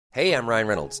Hey, I'm Ryan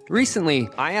Reynolds. Recently,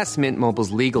 I asked Mint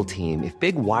Mobile's legal team if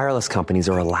big wireless companies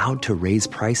are allowed to raise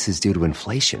prices due to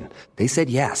inflation. They said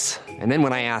yes. And then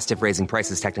when I asked if raising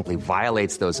prices technically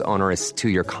violates those onerous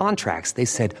two-year contracts, they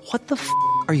said, "What the f***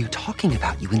 are you talking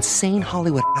about, you insane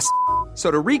Hollywood ass?" So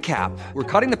to recap, we're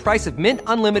cutting the price of Mint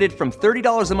Unlimited from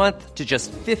 $30 a month to just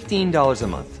 $15 a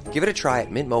month. Give it a try at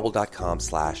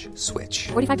mintmobile.com/switch.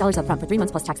 $45 up front for 3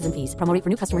 months plus taxes and fees. Promo rate for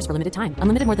new customers for limited time.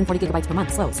 Unlimited more than 40 gigabytes per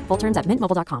month. Slows full terms at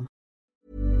mintmobile.com.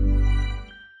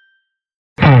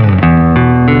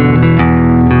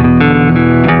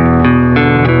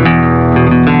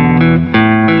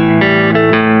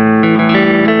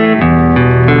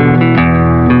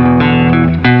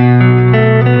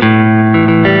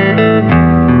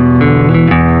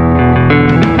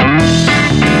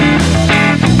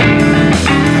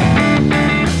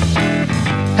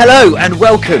 Hello and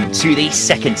welcome to the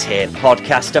Second Tier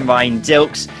podcast. I'm Ryan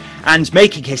Dilks, and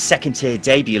making his Second Tier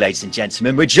debut, ladies and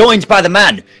gentlemen, we're joined by the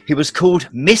man who was called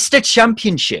Mr.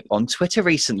 Championship on Twitter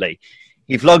recently.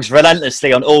 He vlogs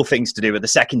relentlessly on all things to do with the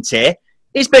Second Tier.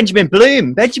 It's Benjamin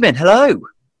Bloom. Benjamin, hello.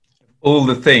 All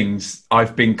the things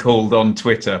I've been called on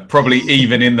Twitter, probably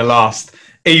even in the last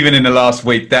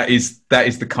week. That is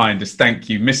the kindest. Thank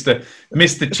you,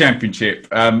 Mr. Championship.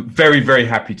 Very, very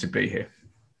happy to be here.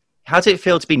 How did it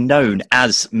feel to be known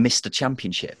as Mr.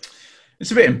 Championship?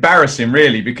 It's a bit embarrassing,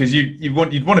 really, because you'd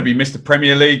want to be Mr.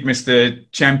 Premier League, Mr.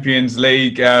 Champions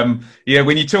League.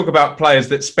 When you talk about players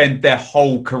that spend their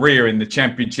whole career in the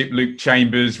Championship, Luke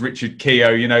Chambers, Richard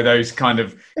Keogh, those kind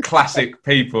of classic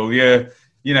people.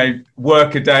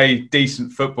 Work a day,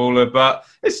 decent footballer, but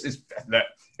look,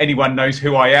 anyone knows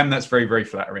who I am. That's very, very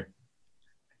flattering.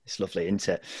 It's lovely, isn't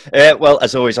it? Well,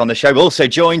 as always on the show, we're also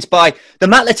joined by the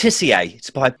Matt Letizia.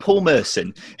 It's by Paul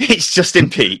Merson. It's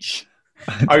Justin Peach.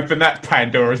 Open that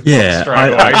Pandora's box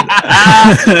straight away.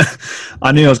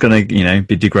 I knew I was going to,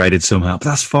 be degraded somehow, but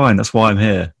that's fine. That's why I'm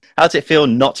here. How does it feel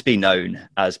not to be known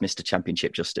as Mr.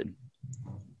 Championship, Justin?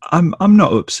 I'm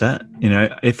not upset.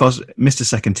 If I was Mr.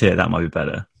 Second Tier, that might be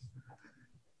better.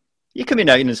 You can be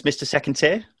known as Mr. Second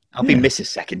Tier. I'll be Mrs.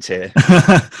 Second Tier.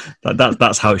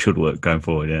 That's how it should work going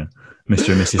forward, yeah.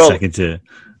 Mr. and Mrs. Second Tier.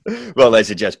 Well, ladies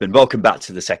and gentlemen, welcome back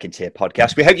to the Second Tier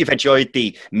podcast. We hope you've enjoyed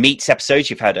the Meets episodes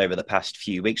you've had over the past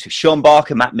few weeks with Sean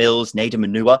Barker, Matt Mills, Nader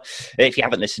Manua. If you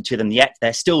haven't listened to them yet,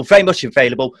 they're still very much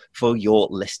available for your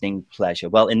listening pleasure.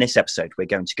 Well, in this episode, we're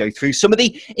going to go through some of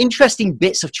the interesting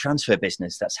bits of transfer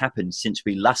business that's happened since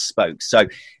we last spoke. So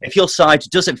if your side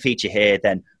doesn't feature here,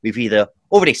 then we've either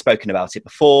already spoken about it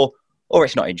before or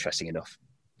it's not interesting enough.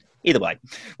 Either way,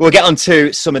 we'll get on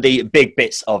to some of the big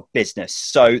bits of business.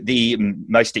 So the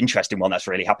most interesting one that's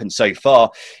really happened so far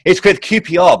is with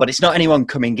QPR, but it's not anyone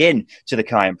coming in to the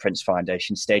Kiyan Prince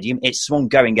Foundation Stadium. It's someone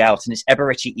going out, and it's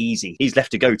Eberechi Eze. He's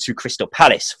left to go to Crystal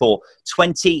Palace for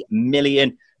 £20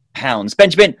 million.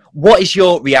 Benjamin, what is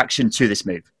your reaction to this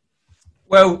move?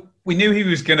 Well, we knew he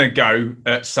was going to go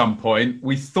at some point.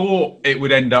 We thought it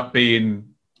would end up being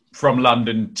from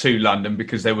London to London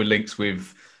because there were links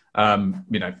with,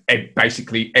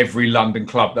 basically every London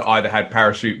club that either had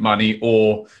parachute money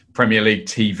or Premier League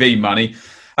TV money.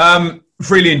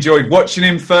 Really enjoyed watching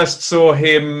him. First saw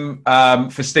him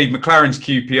for Steve McLaren's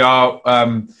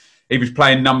QPR. He was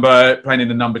playing in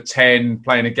the number 10,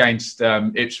 playing against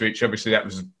Ipswich. Obviously, that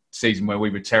was a season where we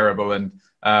were terrible. And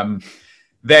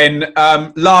then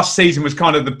last season was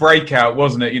kind of the breakout,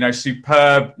 wasn't it?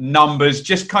 Superb numbers,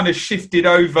 just kind of shifted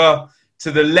over to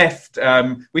the left.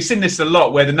 We've seen this a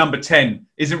lot where the number 10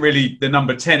 isn't really the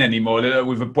number 10 anymore,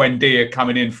 with a Buendia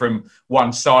coming in from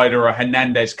one side or a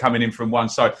Hernandez coming in from one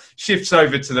side. Shifts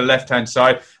over to the left-hand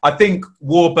side. I think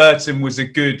Warburton was a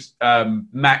good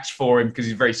match for him because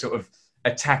he's a very sort of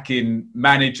attacking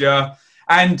manager.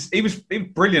 And he was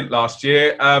brilliant last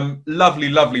year. Lovely,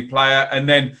 lovely player. And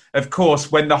then, of course,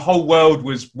 when the whole world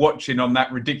was watching on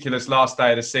that ridiculous last day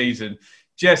of the season,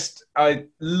 I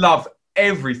love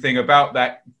everything about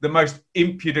that. The most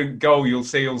impudent goal you'll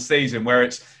see all season, where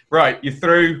it's, right, you're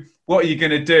through, what are you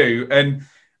going to do? And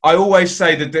I always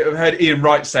say that I've heard Ian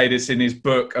Wright say this in his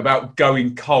book about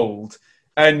going cold.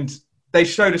 And they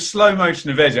showed a slow motion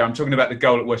of Eze. I'm talking about the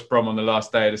goal at West Brom on the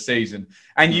last day of the season.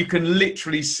 And you can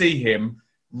literally see him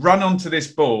run onto this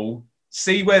ball,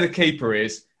 see where the keeper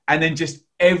is, and then just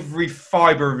every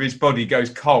fibre of his body goes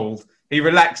cold. He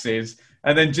relaxes,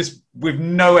 and then just with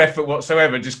no effort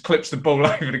whatsoever, just clips the ball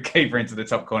over the keeper into the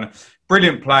top corner.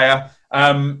 Brilliant player.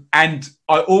 And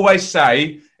I always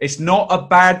say it's not a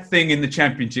bad thing in the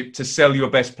Championship to sell your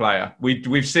best player.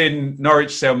 We've seen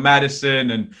Norwich sell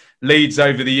Maddison and Leeds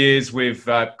over the years with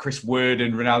Chris Wood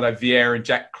and Ronaldo Vieira and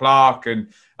Jack Clark.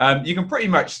 And you can pretty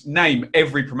much name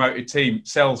every promoted team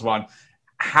sells one.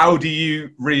 How do you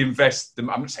reinvest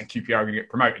them? I'm not saying QPR are going to get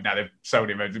promoted now. They've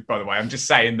sold him, by the way. I'm just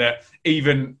saying that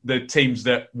even the teams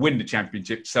that win the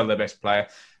Championship sell their best player.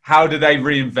 How do they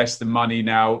reinvest the money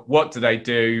now? What do they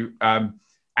do?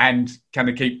 And can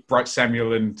they keep Bright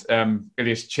Samuel and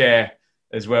Ilias Chair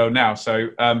as well now? So,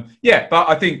 but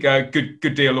I think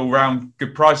good deal all round,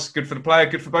 good price, good for the player,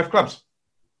 good for both clubs.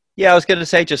 Yeah, I was going to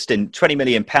say, Justin, £20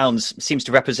 million seems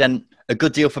to represent a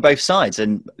good deal for both sides,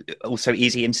 and also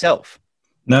Easy himself.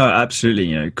 No,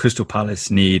 absolutely. Crystal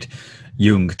Palace need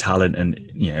young talent, and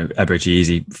Eberechi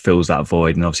Easy fills that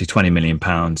void. And obviously, £20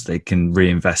 million, they can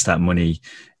reinvest that money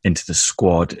into the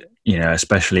squad.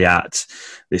 Especially at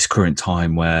this current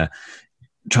time where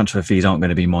transfer fees aren't going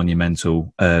to be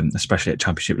monumental, especially at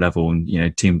Championship level.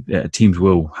 And teams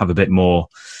will have a bit more.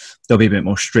 They'll be a bit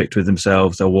more strict with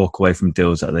themselves. They'll walk away from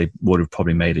deals that they would have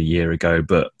probably made a year ago.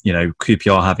 But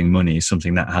QPR having money is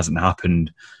something that hasn't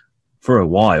happened for a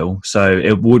while. So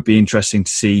it would be interesting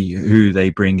to see who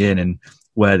they bring in and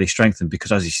where they strengthen,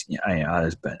 because as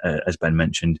Ben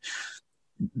mentioned,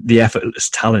 the effortless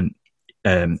talent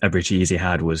Eberechi Easy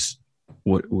had was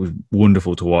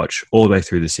wonderful to watch all the way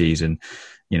through the season,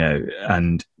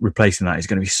 and replacing that is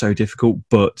going to be so difficult.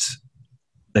 But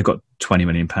they've got £20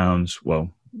 million, well,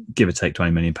 give or take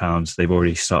 £20 million. They've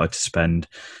already started to spend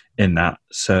in that.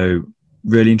 So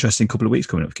really interesting couple of weeks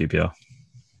coming up for QPR.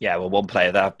 Yeah, well, one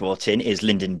player that I've brought in is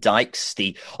Lyndon Dykes,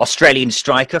 the Australian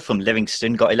striker from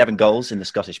Livingston, got 11 goals in the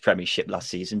Scottish Premiership last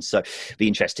season. So be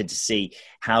interested to see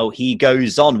how he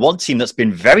goes on. One team that's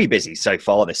been very busy so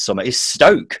far this summer is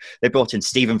Stoke. They brought in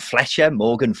Stephen Fletcher,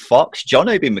 Morgan Fox, John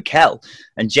Obi Mikel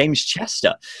and James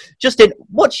Chester. Justin,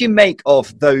 what do you make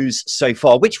of those so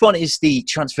far? Which one is the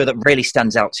transfer that really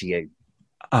stands out to you?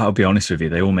 I'll be honest with you,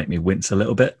 they all make me wince a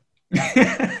little bit.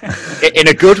 In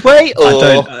a good way, or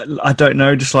I don't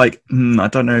know. Just like I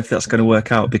don't know if that's going to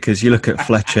work out, because you look at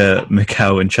Fletcher,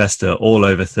 Mikel, and Chester, all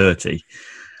over 30.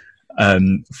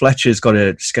 Fletcher's got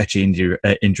a sketchy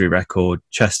injury record.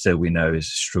 Chester, we know, has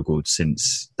struggled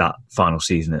since that final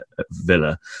season at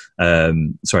Villa.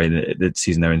 The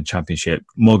season they're in the Championship.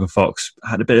 Morgan Fox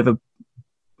had a bit of a,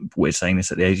 we're saying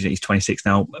this at the age, he's 26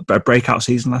 now, a breakout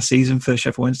season last season for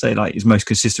Sheffield Wednesday, like his most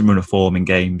consistent run of form in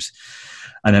games.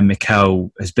 And then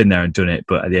Mikel has been there and done it,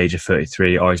 but at the age of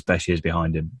 33, are his best years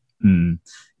behind him.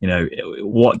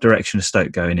 What direction is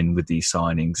Stoke going in with these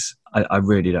signings? I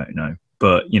really don't know.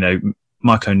 But,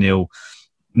 Michael O'Neill,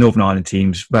 Northern Ireland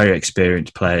teams, very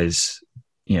experienced players.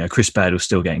 Chris Baird was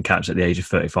still getting caps at the age of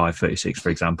 35, 36, for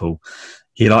example.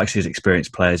 He likes his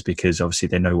experienced players because obviously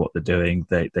they know what they're doing.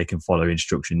 They can follow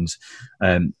instructions.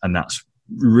 And that's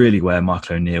really where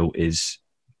Michael O'Neill is,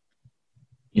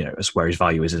 that's where his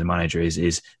value is as a manager,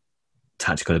 is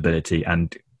tactical ability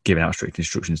and giving out strict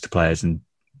instructions to players. And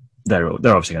they're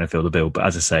obviously going to fill the bill. But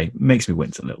as I say, it makes me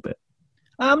wince a little bit.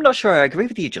 I'm not sure I agree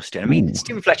with you, Justin. I mean,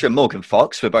 Stephen Fletcher and Morgan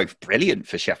Fox were both brilliant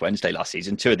for Sheffield Wednesday last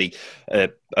season. Two of the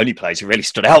only players who really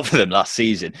stood out for them last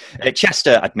season.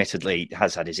 Chester, admittedly,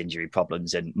 has had his injury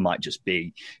problems and might just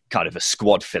be kind of a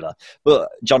squad filler.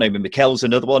 But John Obi Mikel's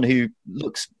another one who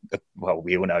looks, well,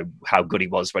 we all know how good he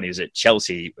was when he was at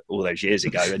Chelsea all those years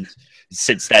ago. And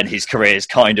since then, his career is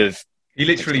kind of... He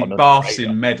literally basks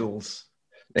in medals.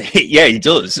 Yeah, he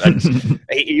does. And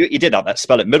he did have that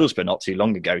spell at Middlesbrough not too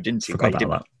long ago, didn't he? He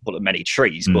didn't pull up many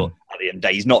trees, but at the end of the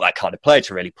day, he's not that kind of player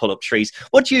to really pull up trees.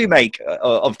 What do you make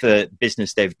of the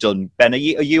business they've done, Ben? Are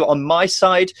you on my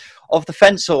side of the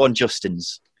fence or on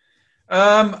Justin's?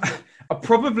 I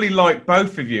probably like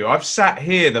both of you. I've sat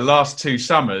here the last 2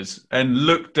 summers and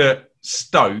looked at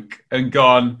Stoke and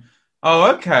gone,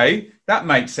 oh, okay, that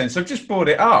makes sense. I've just brought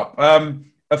it up.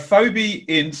 Afobe,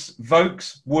 Ince,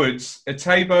 Vokes, Woods,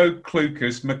 Etebo,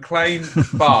 Klukas, McLean,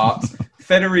 Bart,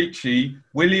 Federici,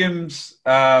 Williams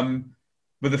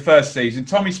were the first season,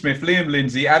 Tommy Smith, Liam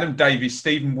Lindsay, Adam Davies,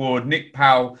 Stephen Ward, Nick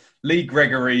Powell, Lee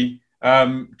Gregory,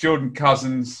 Jordan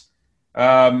Cousins.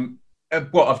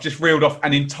 I've just reeled off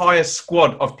an entire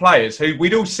squad of players who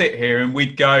we'd all sit here and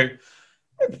we'd go,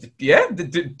 yeah,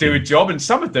 do a job. And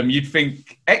some of them you'd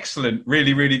think, excellent,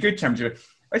 really, really good championship.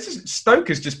 Stoke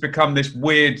has just become this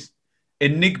weird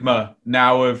enigma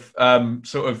now of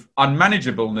sort of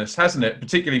unmanageableness, hasn't it?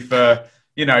 Particularly for,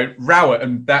 Rowett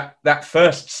and that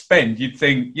first spend, you'd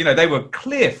think, they were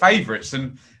clear favourites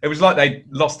and it was like they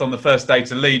lost on the first day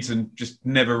to Leeds and just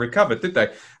never recovered, did they?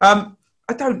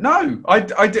 I don't know.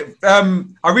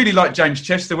 I really liked James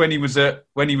Chester when he was at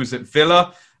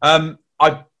Villa.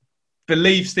 I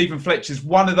believe Stephen Fletcher's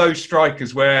one of those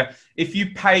strikers where if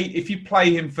you play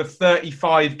him for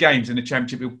 35 games in the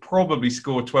Championship, he'll probably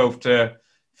score 12 to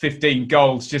 15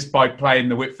 goals just by playing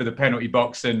the width of the penalty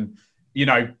box and,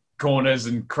 corners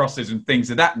and crosses and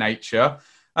things of that nature.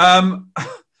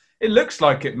 It looks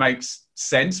like it makes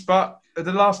sense, but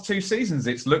the last 2 seasons,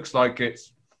 it looks like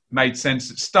it's made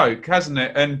sense at Stoke, hasn't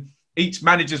it? And each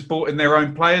manager's brought in their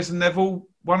own players and they've all,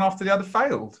 one after the other,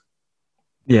 failed.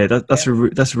 Yeah, that's a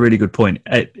really good point.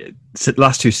 The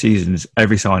last 2 seasons,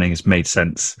 every signing has made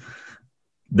sense.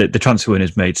 The transfer window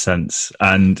has made sense,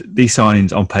 and these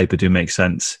signings on paper do make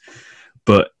sense.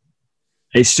 But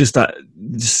it's just that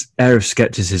air of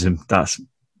scepticism that's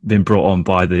been brought on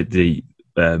by the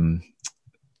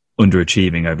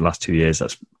underachieving over the last 2 years.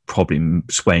 That's probably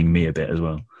swaying me a bit as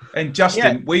well. And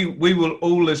Justin, we will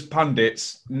all as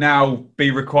pundits now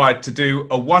be required to do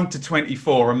a 1 to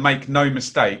 24 and make no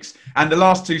mistakes. And the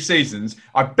last 2 seasons,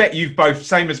 I bet you've both,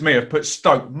 same as me, have put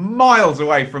Stoke miles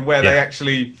away from where they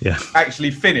actually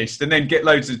finished, and then get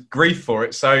loads of grief for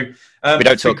it. So we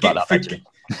don't talk about that.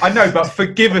 I know, but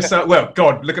forgive us. Well,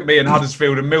 God, look at me in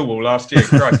Huddersfield and Millwall last year.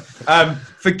 Christ.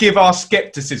 Forgive our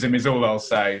scepticism is all I'll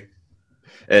say.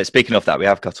 Speaking of that, we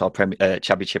have got our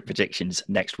Championship predictions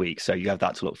next week, so you have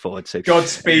that to look forward to.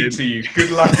 Godspeed to you.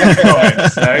 Good luck in the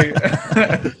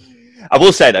comments. I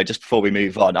will say, though, just before we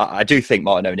move on, I do think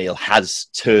Martin O'Neill has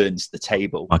turned the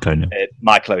table.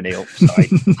 Michael O'Neill, sorry,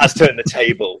 has turned the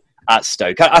table at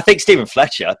Stoke. I think Stephen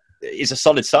Fletcher is a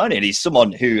solid signing. He's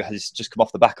someone who has just come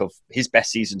off the back of his best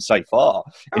season so far.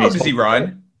 How old is he,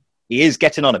 Ryan? He is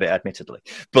getting on a bit, admittedly,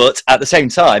 but at the same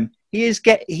time, he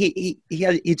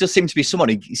just seems to be someone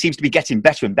who seems to be getting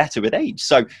better and better with age.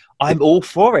 So I'm all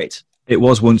for it. It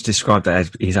was once described that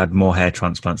he's had more hair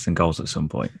transplants than goals at some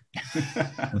point.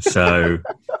 So,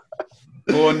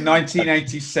 born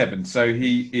 1987, so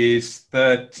he is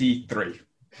 33.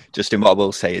 Justin, what I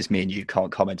will say is, me and you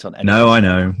can't comment on anything. No, I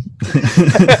know.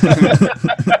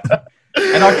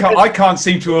 And I can't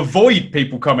seem to avoid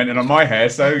people commenting on my hair,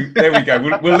 so there we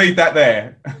go. We'll leave that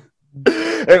there.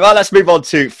 Well, let's move on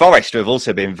to Forest, who have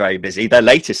also been very busy. Their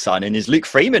latest signing is Luke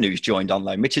Freeman, who's joined on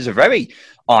loan, which is a very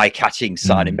eye-catching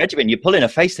signing. Benjamin, you're pulling a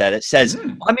face there that says,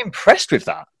 I'm impressed with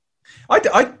that. I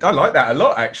like that a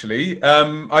lot, actually.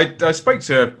 I spoke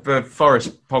to a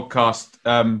Forest podcast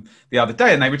the other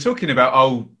day, and they were talking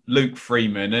about Luke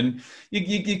Freeman, and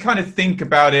you kind of think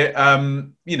about it.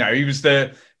 He was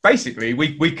basically,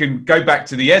 we can go back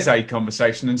to the Eze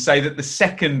conversation and say that the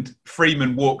second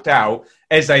Freeman walked out,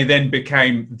 Eze then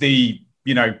became the,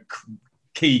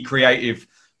 key creative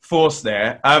force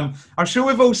there. I'm sure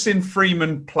we've all seen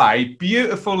Freeman play.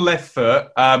 Beautiful left foot,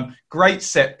 great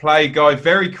set play guy,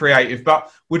 very creative,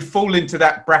 but would fall into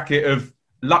that bracket of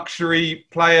luxury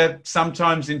player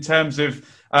sometimes in terms of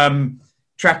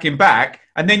tracking back.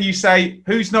 And then you say,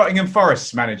 who's Nottingham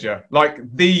Forest's manager? Like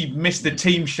the Mr.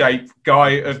 Team Shape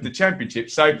guy of the Championship.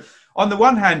 So on the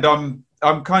one hand,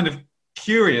 I'm kind of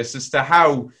curious as to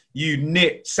how you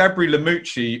knit Sabri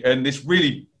Lamucci and this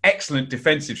really excellent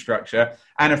defensive structure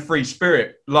and a free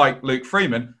spirit like Luke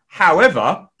Freeman.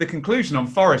 However, the conclusion on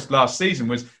Forest last season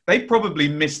was they probably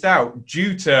missed out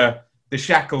due to the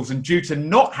shackles and due to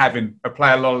not having a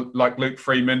player like Luke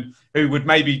Freeman who would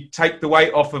maybe take the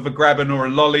weight off of a Graben or a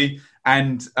Lolly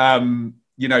and,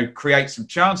 create some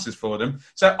chances for them.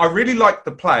 So I really like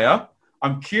the player.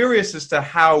 I'm curious as to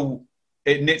how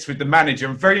it knits with the manager.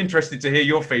 I'm very interested to hear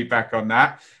your feedback on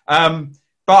that.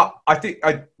 But I think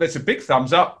that's a big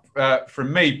thumbs up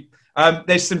from me.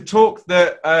 There's some talk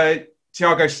that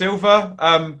Thiago Silva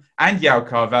and João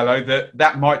Carvalho,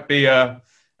 that might be I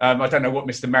don't know what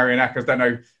Mr. Marianakis, I don't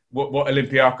know what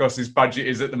Olympiakos' budget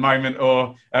is at the moment,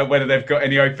 or whether they've got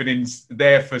any openings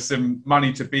there for some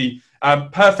money to be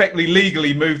perfectly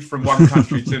legally moved from one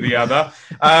country to the other.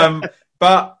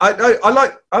 But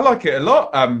I like it a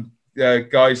lot,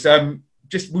 guys.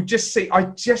 We'll just see. I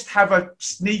just have a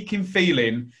sneaking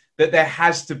feeling that there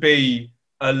has to be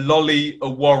a Lolly, a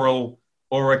Worrell,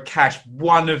 or a Cash.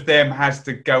 One of them has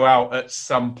to go out at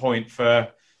some point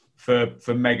for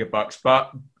mega bucks.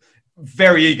 But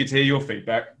very eager to hear your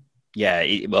feedback. Yeah,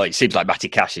 it seems like Matty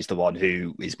Cash is the one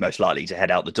who is most likely to head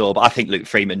out the door. But I think Luke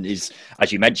Freeman is,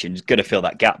 as you mentioned, going to fill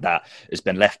that gap that has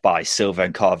been left by Silva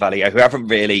and Carvalho, who haven't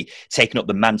really taken up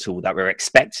the mantle that we're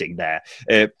expecting there.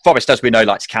 Forest, as we know,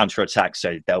 likes counter-attack,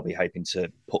 so they'll be hoping to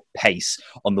put pace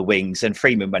on the wings. And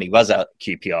Freeman, when he was at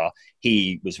QPR,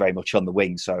 he was very much on the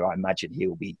wing, so I imagine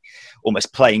he'll be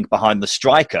almost playing behind the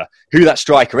striker. Who that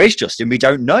striker is, Justin, we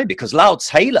don't know, because Lyle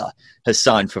Taylor has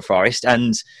signed for Forest,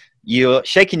 and you're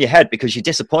shaking your head because you're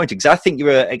disappointed, because I think you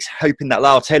were hoping that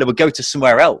Lyle Taylor would go to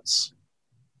somewhere else.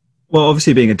 Well,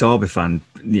 obviously being a Derby fan,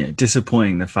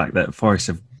 disappointing the fact that Forest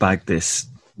have bagged this,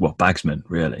 bagsman,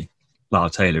 really. Lyle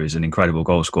Taylor is an incredible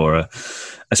goal scorer,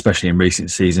 especially in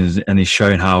recent seasons, and he's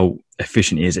shown how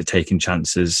efficient he is at taking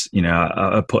chances.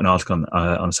 I put an article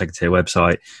on the second tier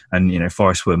website, and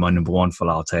Forest were my number one for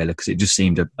Lyle Taylor because it just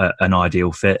seemed an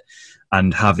ideal fit.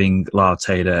 And having Lyle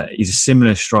Taylor, he's a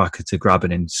similar striker to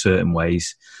Graben in certain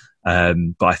ways,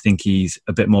 but I think he's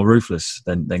a bit more ruthless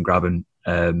than Graben.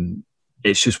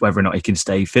 It's just whether or not he can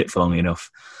stay fit for long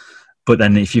enough. But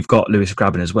then if you've got Lewis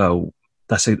Graben as well,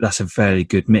 that's a fairly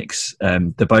good mix.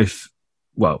 They're both,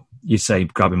 you'd say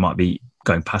Graben might be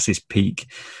going past his peak.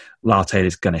 Lyle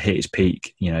Taylor's going to hit his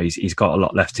peak. He's got a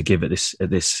lot left to give at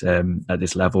this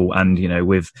level, and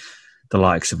with the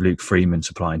likes of Luke Freeman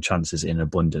supplying chances in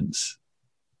abundance,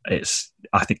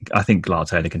 I think Lyle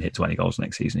Taylor can hit 20 goals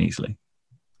next season easily.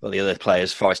 Well, the other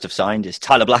players Forest have signed is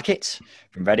Tyler Blackett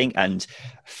from Reading and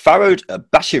Farod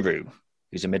Bashiru,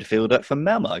 who's a midfielder from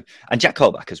Malmo, and Jack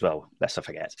Colback as well, lest I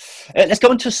forget. Let's go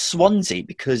on to Swansea,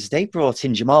 because they brought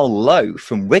in Jamal Lowe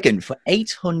from Wigan for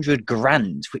 800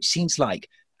 grand, which seems like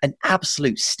an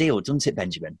absolute steal, doesn't it,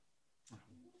 Benjamin?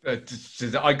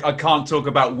 I can't talk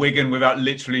about Wigan without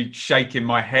literally shaking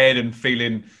my head and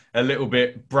feeling a little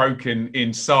bit broken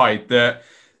inside.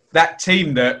 That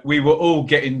team that we were all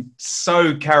getting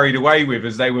so carried away with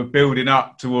as they were building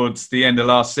up towards the end of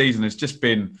last season has just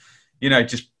been,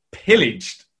 just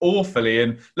pillaged awfully.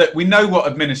 And look, we know what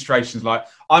administration's like.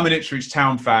 I'm an Ipswich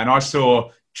Town fan. I saw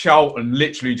Charlton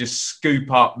literally just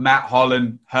scoop up Matt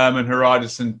Holland, Herman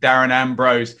Heridason, Darren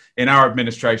Ambrose in our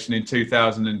administration in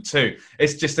 2002.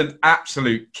 It's just an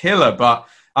absolute killer. But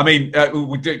I mean,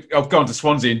 I'll go on to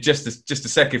Swansea in just a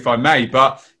sec, if I may.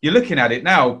 But you're looking at it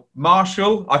now.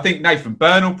 Marshall, I think Nathan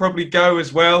Byrne will probably go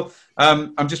as well.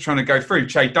 I'm just trying to go through.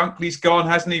 Che Dunkley's gone,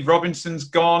 hasn't he? Robinson's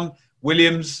gone.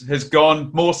 Williams has gone.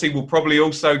 Morsey will probably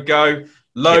also go.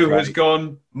 Lowe has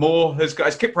gone. Moore has got.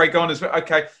 Has Kipre gone as well?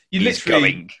 Okay, He's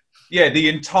going. Yeah, the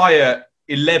entire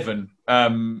 11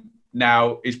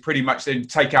 now is pretty much. Then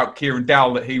take out Kieran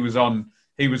Dowell that he was on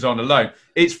alone.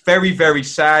 It's very, very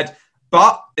sad.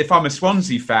 But if I'm a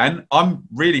Swansea fan, I'm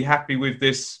really happy with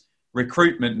this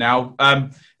recruitment now.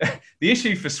 The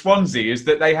issue for Swansea is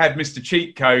that they had Mr.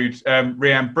 Cheat Code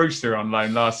Rhian Brewster on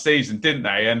loan last season, didn't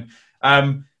they?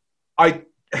 And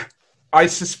I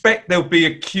suspect there'll be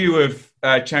a queue of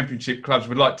Championship clubs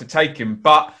would like to take him,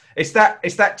 but it's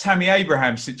that Tammy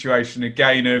Abraham situation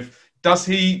again of, does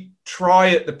he try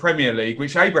at the Premier League,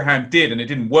 which Abraham did and it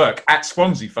didn't work at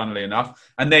Swansea, funnily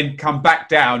enough, and then come back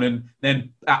down and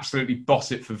then absolutely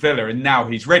boss it for Villa, and now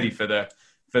he's ready for the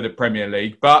Premier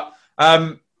League. But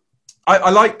I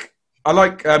like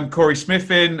Corey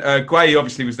Smith in. Guay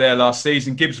obviously was there last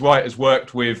season. Gibbs White has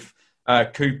worked with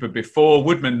Cooper before.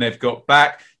 Woodman they've got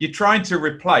back. You're trying to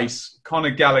replace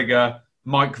Conor Gallagher,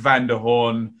 Mike van der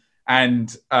Horn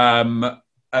and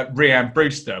Rhian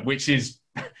Brewster, which is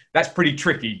that's pretty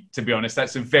tricky, to be honest.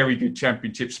 That's a very good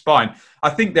Championship spine. I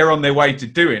think they're on their way to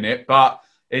doing it, but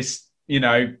it's,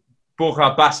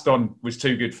 Borja Baston was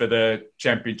too good for the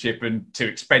Championship and too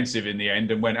expensive in the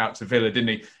end and went out to Villa, didn't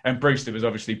he? And Brewster was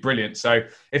obviously brilliant. So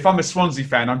if I'm a Swansea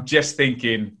fan, I'm just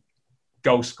thinking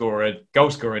goal scorer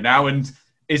now. And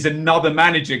is another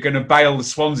manager going to bail the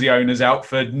Swansea owners out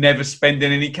for never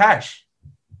spending any cash?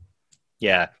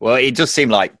 Yeah, well, it does seem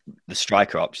like the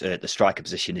striker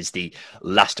position is the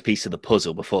last piece of the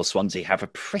puzzle before Swansea have a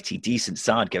pretty decent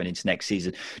side going into next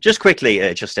season. Just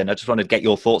quickly, Justin, I just wanted to get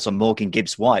your thoughts on Morgan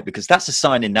Gibbs-White, because that's a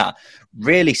signing that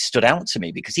really stood out to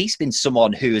me, because he's been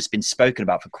someone who has been spoken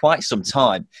about for quite some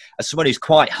time as someone who's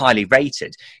quite highly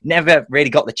rated. Never really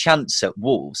got the chance at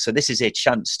Wolves, so this is a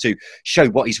chance to show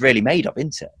what he's really made of,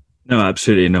 isn't it? No,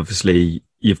 absolutely, and obviously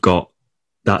you've got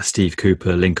that Steve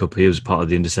Cooper link up. He was part of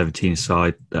the under-17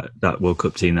 side, that World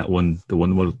Cup team that won the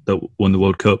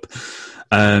World Cup.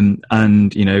 And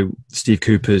Steve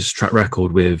Cooper's track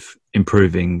record with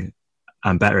improving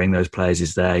and bettering those players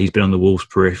is there. He's been on the Wolves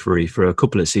periphery for a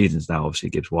couple of seasons now,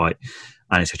 obviously Gibbs White,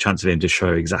 and it's a chance for him to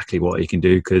show exactly what he can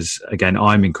do. Because again,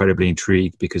 I'm incredibly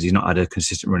intrigued because he's not had a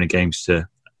consistent run of games to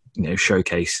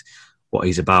showcase what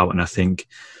he's about. And I think,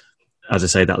 as I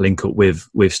say, that link up with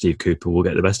Steve Cooper will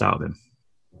get the best out of him.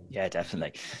 Yeah,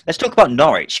 definitely. Let's talk about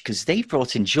Norwich, because they've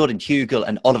brought in Jordan Hugill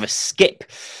and Oliver Skipp.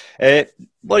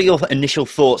 What are your initial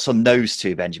thoughts on those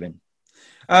two, Benjamin?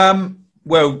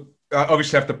 Well, I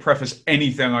obviously have to preface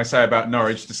anything I say about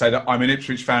Norwich to say that I'm an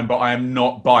Ipswich fan, but I am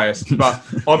not biased. But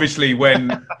obviously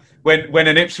when when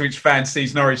an Ipswich fan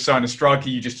sees Norwich sign a striker,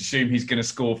 you just assume he's going to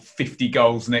score 50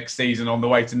 goals next season on the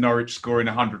way to Norwich scoring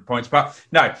 100 points. But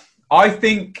no, I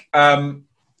think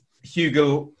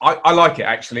Hugill, I like it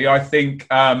actually. I think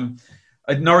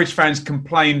Norwich fans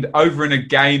complained over and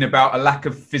again about a lack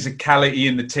of physicality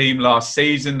in the team last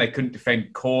season. They couldn't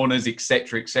defend corners,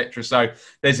 etc., etc. So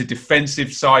there's a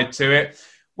defensive side to it.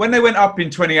 When they went up in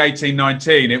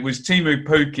 2018-19, it was Teemu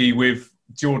Pukki with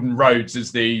Jordan Rhodes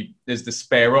as the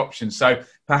spare option. So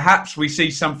perhaps we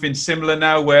see something similar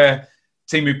now where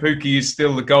Teemu Pukki is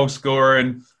still the goal scorer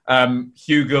and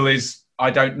Hugill is,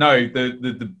 I don't know,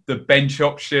 the bench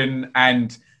option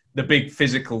and the big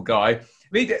physical guy.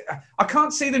 I mean, I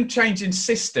can't see them changing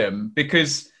system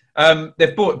because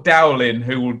they've brought Dowell in,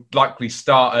 who will likely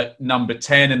start at number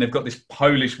 10, and they've got this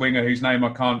Polish winger whose name I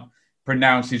can't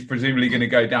pronounce. He's presumably going to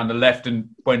go down the left, and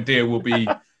Buendia will be.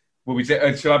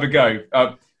 Shall I have a go?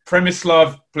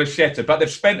 Przemysław Placheta, but they've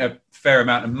spent a fair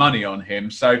amount of money on him,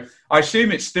 so I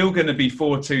assume it's still going to be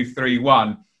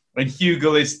 4-2-3-1. And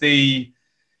Hugill is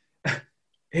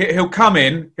he'll come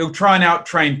in, he'll try and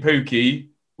out-train Pukki,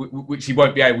 which he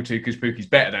won't be able to because Pukki's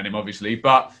better than him, obviously.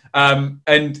 But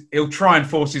and he'll try and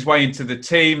force his way into the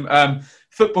team.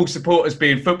 Football supporters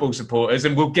being football supporters,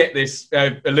 and we'll get this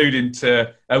alluding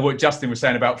to what Justin was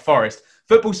saying about Forest.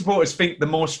 Football supporters think the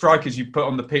more strikers you put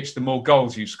on the pitch, the more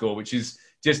goals you score, which is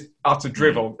just utter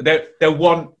drivel. They'll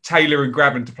want Taylor and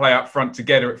Graben to play up front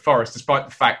together at Forest, despite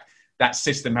the fact that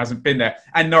system hasn't been there.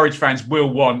 And Norwich fans will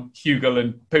want Hugill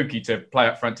and Pukki to play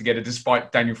up front together,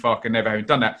 despite Daniel Farke never having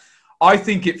done that. I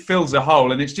think it fills a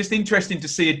hole, and it's just interesting to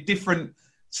see a different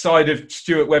side of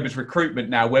Stuart Webber's recruitment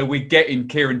now, where we're getting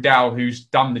Kieran Dowell, who's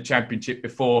done the Championship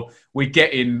before. We're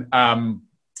getting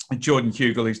Jordan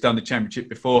Hugill, who's done the Championship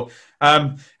before.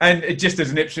 And just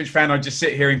as an Ipswich fan, I just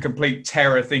sit here in complete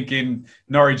terror thinking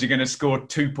Norwich are going to score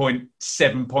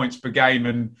 2.7 points per game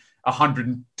and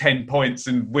 110 points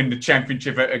and win the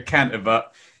Championship at Cantor.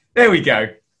 But there we go.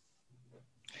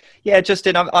 Yeah,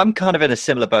 Justin, I'm kind of in a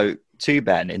similar boat to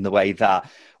Ben in the way that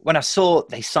when I saw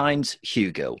they signed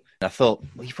Hugill, I thought,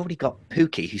 well, you've already got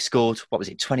Pukki, who scored,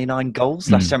 29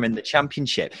 goals last time in the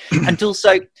Championship. And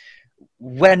also,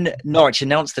 when Norwich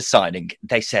announced the signing,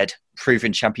 they said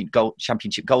proven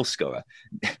Championship goal scorer.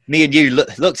 Me and you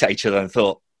looked at each other and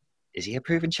thought, is he a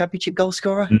proven Championship goal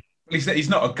scorer? He's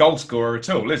not a goal scorer at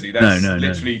all, is he? That's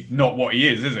literally not what he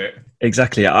is it?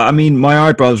 Exactly. I mean, my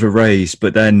eyebrows were raised,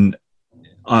 but then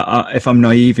if I'm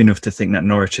naive enough to think that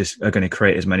Norwich are going to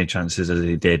create as many chances as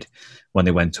they did when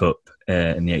they went up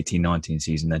in the 18-19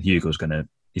 season, then Hugill's going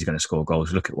to score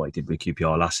goals. Look at what he did with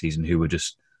QPR last season, who were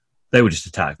just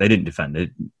attacked. They didn't defend.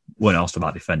 They weren't asked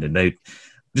about defending. They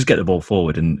just get the ball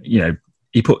forward, and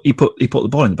he put the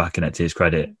ball in the back of net to his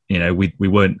credit. We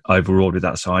weren't overawed with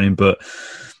that signing, but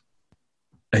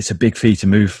it's a big fee to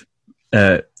move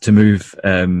Hugill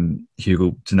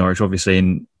to Norwich, obviously.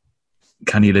 And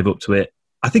can he live up to it?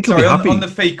 I think he'll be happy. On the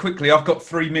fee quickly, I've got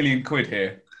 £3 million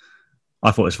here.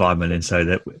 I thought it was 5 million, so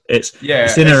that it's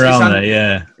in and around there.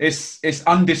 Yeah, it's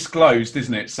undisclosed,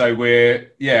 isn't it? So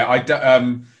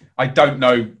I don't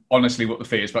know honestly what the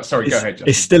fee is, but sorry, go ahead, Justin.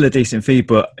 It's still a decent fee,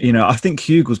 but I think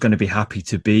Hugill's going to be happy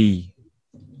to be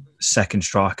second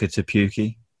striker to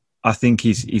Pukki. I think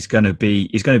he's going to be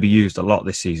used a lot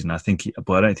this season. But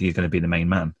I don't think he's going to be the main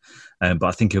man. But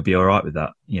I think he'll be all right with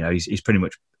that. He's pretty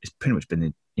much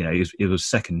been he was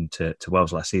second to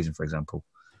Wells last season, for example.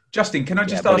 Justin, can I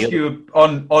just ask you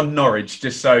on Norwich,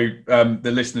 just so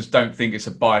the listeners don't think it's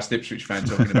a biased Ipswich fan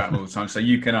talking about them all the time, so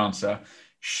you can answer.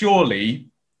 Surely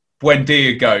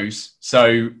Buendia goes,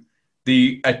 so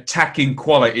the attacking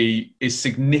quality is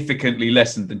significantly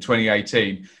lessened than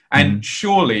 2018. And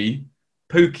surely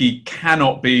Pukki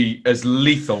cannot be as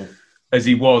lethal as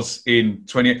he was in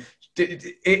 2018.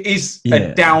 It is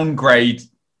a downgrade,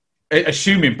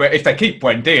 assuming, but if they keep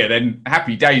Buendia, then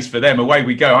happy days for them. Away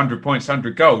we go, 100 points,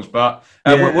 100 goals. But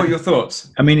what are your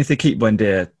thoughts? I mean, if they keep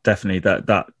Buendia, definitely that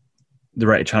the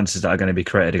rate of chances that are going to be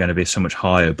created are going to be so much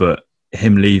higher. But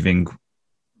him leaving,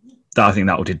 I think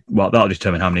that'll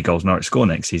determine how many goals Norwich score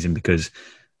next season, because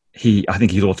I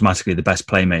think he's automatically the best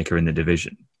playmaker in the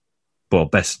division. Well,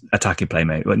 best attacking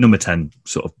playmaker, like number 10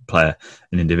 sort of player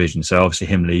in the division. So obviously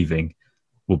him leaving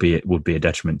would be a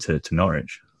detriment to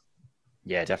Norwich.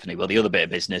 Yeah, definitely. Well, the other bit of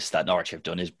business that Norwich have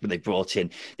done is they brought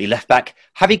in the left-back,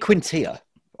 Javi Quintilla,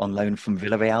 on loan from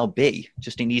Villarreal B.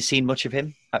 Justin, you seen much of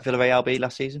him at Villarreal B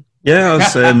last season? Yeah,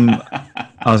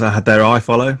 I had their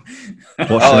iFollow. Watched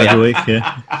them every week,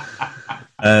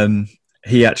 yeah.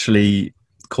 He actually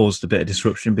caused a bit of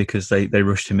disruption because they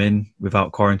rushed him in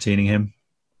without quarantining him.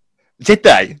 Did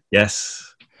they?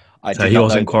 Yes. So he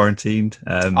wasn't quarantined.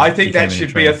 I think that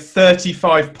should be a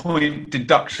 35-point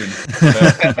deduction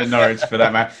for Norwich for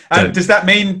that match. Does that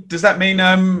mean?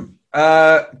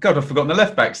 God, I've forgotten the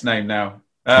left back's name now.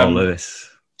 Lewis.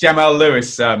 Jamal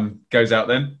Lewis goes out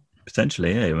then.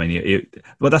 Potentially, yeah. I mean,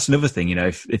 well, that's another thing.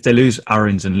 If they lose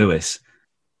Aarons and Lewis,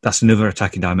 that's another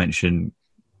attacking dimension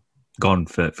gone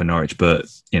for Norwich. But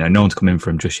no one's come in for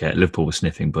him just yet. Liverpool was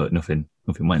sniffing, but nothing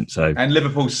went. So, and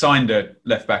Liverpool signed a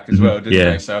left back as well,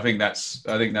 didn't they? So I think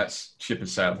that's ship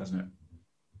has sailed, hasn't it?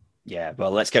 Yeah,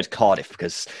 well, let's go to Cardiff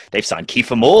because they've signed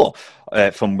Kiefer Moore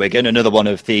from Wigan, another one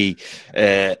of the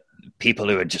people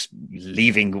who are just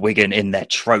leaving Wigan in their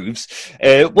troves.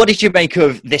 What did you make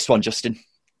of this one, Justin?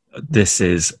 This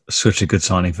is such a good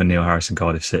signing for Neil Harris and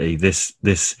Cardiff City. This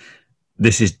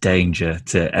is danger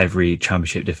to every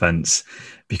Championship defence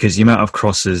because the amount of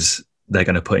crosses they're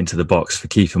going to put into the box for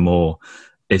Kiefer Moore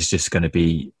is just going to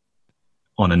be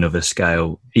on another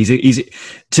scale. He's to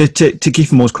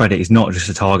Kiefer Moore's credit, he's not just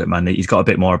a target man. He's got a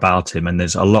bit more about him, and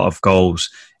there's a lot of goals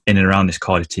in and around this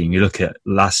Cardiff team. You look at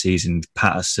last season,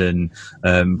 Patterson,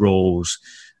 Rawls,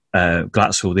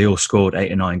 Glatzel, they all scored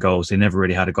 8 or 9 goals. They never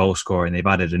really had a goal scorer, and they've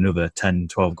added another 10,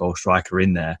 12 goal striker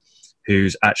in there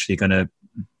who's actually going to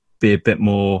be a bit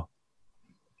more,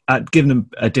 giving them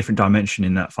a different dimension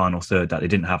in that final third that they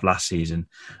didn't have last season.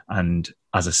 And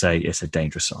as I say, it's a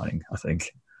dangerous signing, I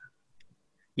think.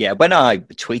 Yeah, when I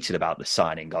tweeted about the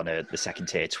signing on the second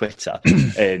tier Twitter,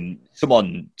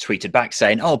 someone tweeted back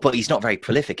saying, "Oh, but he's not very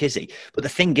prolific, is he?" But the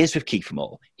thing is with Kiefer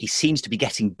Moore, he seems to be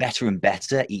getting better and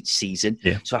better each season.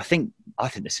 Yeah. So I think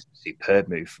this is a superb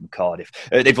move from Cardiff.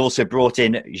 They've also brought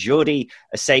in Jordi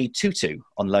Asai-Tutu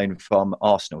on loan from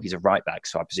Arsenal. He's a right back,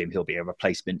 so I presume he'll be a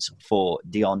replacement for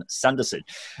Dion Sanderson.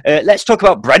 Let's talk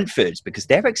about Brentford because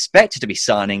they're expected to be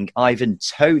signing Ivan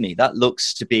Toney. That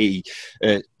looks to be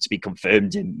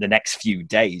confirmed in the next few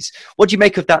days. What do you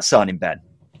make of that signing, Ben,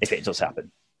 if it does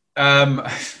happen?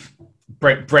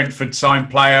 Brentford sign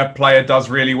player does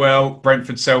really well.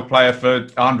 Brentford sell player for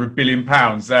 £100 billion.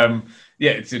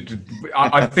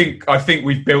 I think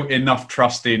we've built enough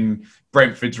trust in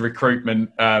Brentford's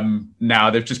recruitment now.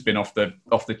 They've just been off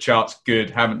the charts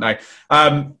good, haven't they?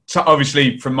 So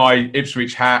obviously, from my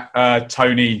Ipswich hat,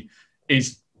 Tony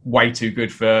is way too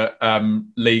good for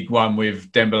League One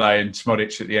with Dembele and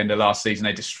Smodic at the end of last season.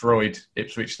 They destroyed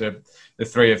Ipswich, the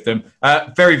three of them.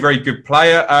 Very, very good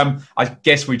player. I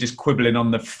guess we're just quibbling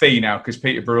on the fee now because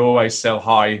Peterborough always sell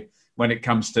high when it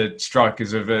comes to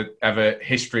strikers of a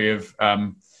history of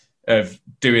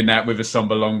doing that with a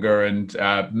Sombalonga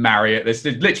and Marriott. There's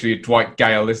literally a Dwight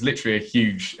Gale. There's literally a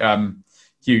huge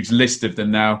list of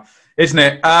them now, isn't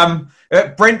it?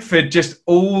 Brentford just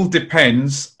all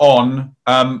depends on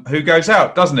who goes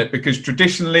out, doesn't it? Because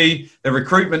traditionally the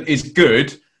recruitment is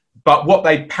good, but what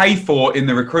they pay for in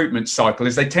the recruitment cycle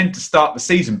is they tend to start the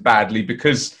season badly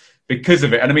because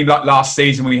of it. And I mean, like last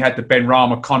season we had the Ben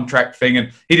Rama contract thing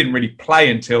and he didn't really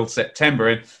play until September.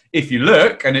 And if you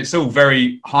look, and it's all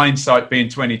very hindsight being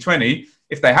 2020,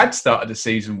 if they had started the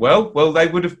season well, they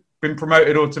would have been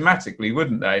promoted automatically,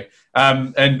 wouldn't they?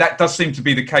 And that does seem to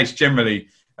be the case generally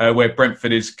where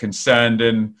Brentford is concerned.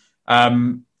 And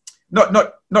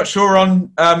not sure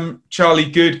on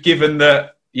Charlie Good, given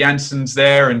that Jansen's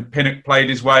there and Pinnock played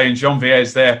his way and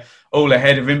Jean-Vier's there all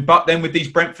ahead of him. But then with these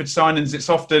Brentford signings, it's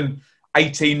often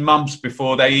 18 months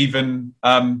before they even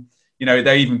come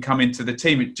into the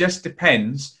team. It just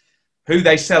depends who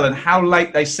they sell and how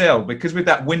late they sell. Because with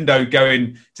that window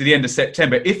going to the end of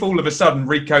September, if all of a sudden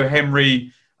Rico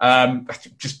Henry,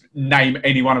 just name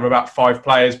any one of about 5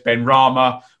 players, Ben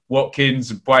Rama,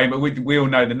 Watkins, Boehmer, we all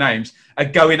know the names, are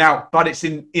going out, but it's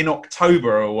in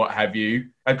October or what have you,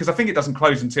 because I think it doesn't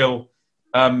close until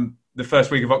the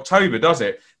first week of October, does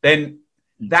it? Then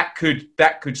that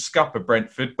could scupper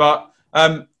Brentford. But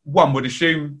one would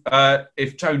assume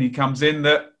if Tony comes in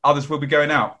that others will be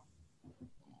going out.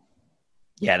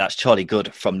 Yeah, that's Charlie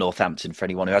Good from Northampton. For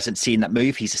anyone who hasn't seen that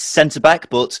move, he's a centre-back,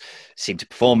 but seemed to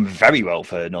perform very well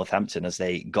for Northampton as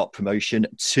they got promotion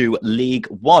to League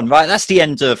One. Right, that's the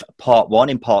end of part 1.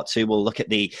 In part 2, we'll look at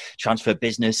the transfer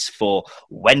business for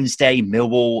Wednesday,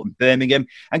 Millwall, Birmingham,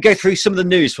 and go through some of the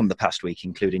news from the past week,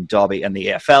 including Derby and the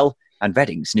EFL, and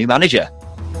Reading's new manager.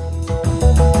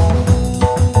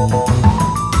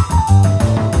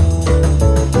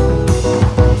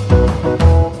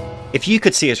 If you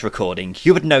could see us recording,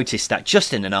 you would notice that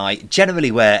Justin and I generally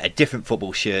wear a different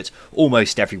football shirt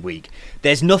almost every week.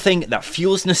 There's nothing that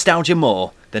fuels nostalgia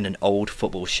more than an old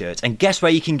football shirt. And guess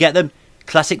where you can get them?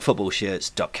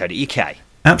 classicfootballshirts.co.uk.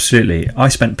 Absolutely. I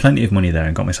spent plenty of money there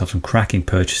and got myself some cracking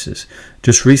purchases.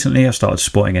 Just recently I started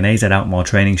sporting an AZ Outmar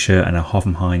training shirt and a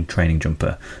Hoffenheim training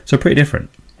jumper. So pretty different.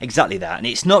 Exactly that, and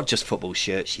it's not just football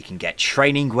shirts. You can get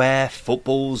training wear,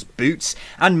 footballs, boots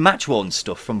and match-worn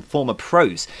stuff from former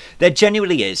pros. There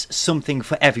genuinely is something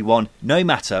for everyone, no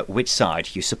matter which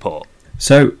side you support.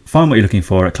 So find what you're looking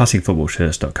for at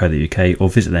classicfootballshirts.co.uk or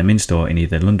visit them in-store in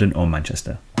either London or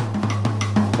Manchester.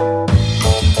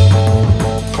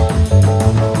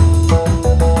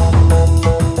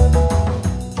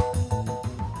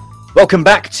 Welcome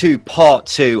back to part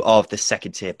 2 of the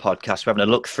Second Tier podcast. We're having a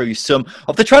look through some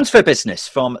of the transfer business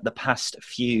from the past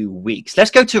few weeks. Let's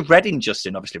go to Reading,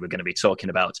 Justin. Obviously, we're going to be talking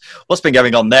about what's been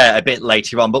going on there a bit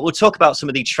later on, but we'll talk about some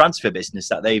of the transfer business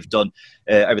that they've done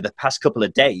over the past couple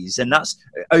of days, and that's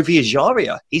Ovi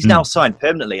Ejaria. He's now signed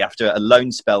permanently after a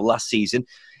loan spell last season.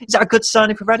 Is that a good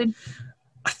signing for Reading?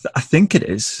 I think it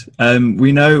is.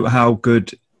 We know how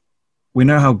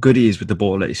good he is with the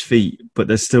ball at his feet, but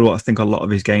there's still, I think, a lot of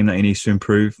his game that he needs to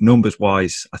improve.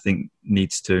 Numbers-wise, I think,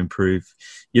 needs to improve.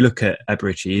 You look at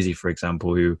Eberici Easy, for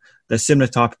example, who they're similar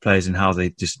type of players in how they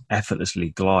just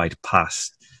effortlessly glide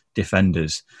past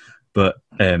defenders. But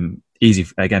Easy,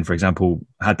 again, for example,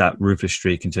 had that ruthless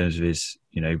streak in terms of his,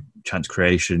 chance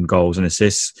creation, goals and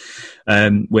assists,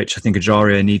 which I think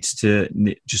Ejaria needs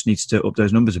to up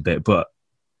those numbers a bit. But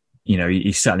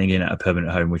he's settling in at a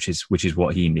permanent home, which is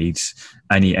what he needs.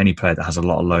 Any player that has a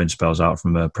lot of loan spells out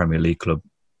from a Premier League club,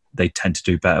 they tend to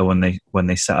do better when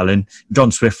they settle in.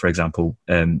 John Swift, for example,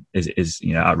 is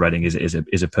at Reading is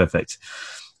a perfect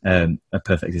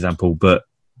example. But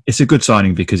it's a good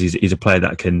signing because he's a player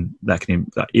that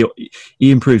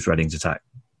he improves Reading's attack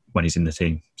when he's in the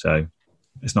team. So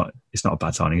it's not a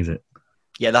bad signing, is it?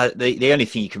 Yeah, the only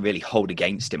thing you can really hold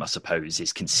against him, I suppose,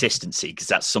 is consistency, because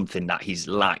that's something that he's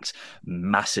lacked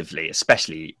massively,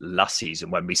 especially last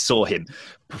season when we saw him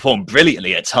perform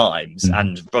brilliantly at times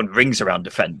and run rings around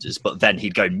defenders, but then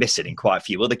he'd go missing in quite a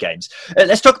few other games.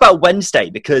 Let's talk about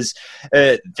Wednesday, because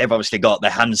they've obviously got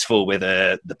their hands full with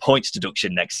the points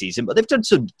deduction next season, but they've done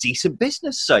some decent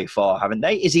business so far, haven't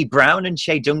they? Izzy Brown and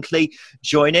Shea Dunkley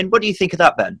join in. What do you think of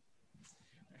that, Ben?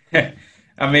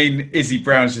 I mean, Izzy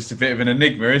Brown's just a bit of an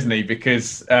enigma, isn't he?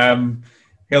 Because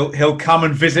he'll come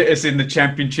and visit us in the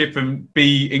Championship and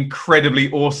be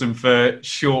incredibly awesome for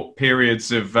short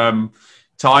periods of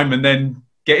time and then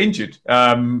get injured.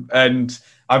 It's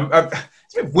a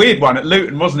weird one at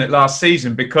Luton, wasn't it, last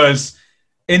season? Because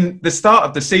in the start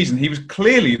of the season, he was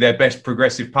clearly their best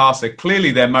progressive passer,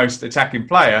 clearly their most attacking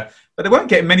player, but they weren't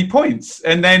getting many points.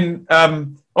 And then,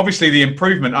 obviously, the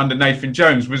improvement under Nathan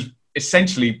Jones was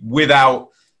essentially without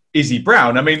Izzy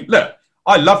Brown. I mean, look,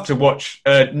 I love to watch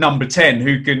number 10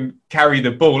 who can carry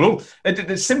the ball.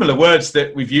 There's similar words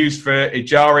that we've used for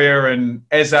Ejaria and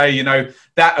Eze,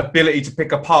 that ability to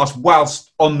pick a pass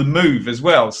whilst on the move as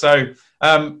well. So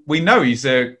we know he's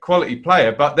a quality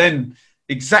player, but then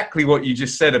exactly what you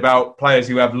just said about players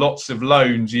who have lots of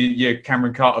loans, your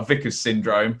Cameron Carter-Vickers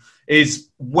syndrome, is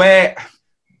where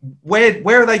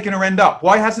are they going to end up?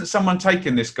 Why hasn't someone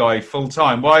taken this guy full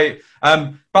time? Why?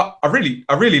 But I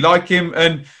really like him.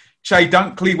 And Shea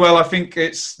Dunkley, well, I think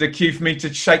it's the cue for me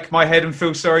to shake my head and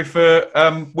feel sorry for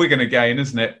Wigan again,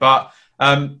 isn't it? But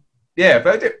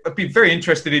but I'd be very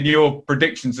interested in your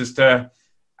predictions as to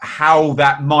how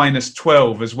that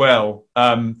 -12 as well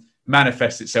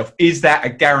manifests itself. Is that a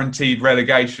guaranteed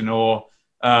relegation, or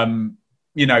can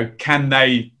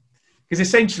they? Because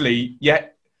essentially,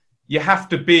 you have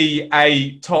to be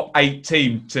a top 8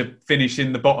 team to finish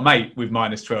in the bottom 8 with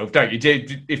 -12, don't you?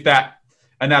 If that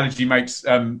analogy makes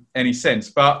any sense.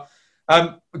 But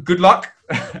good luck,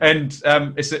 and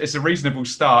it's a reasonable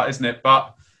start, isn't it?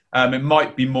 But it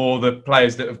might be more the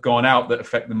players that have gone out that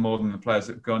affect them more than the players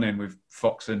that have gone in, with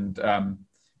Fox and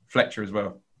Fletcher as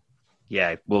well.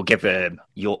 Yeah, we'll give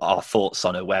our thoughts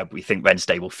on where we think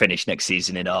Wednesday will finish next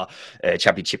season in our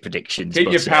Championship predictions.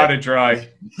 Keep your powder dry.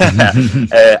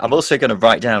 I'm also going to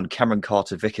write down Cameron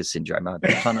Carter-Vickers syndrome. I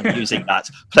plan on using that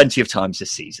plenty of times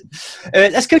this season.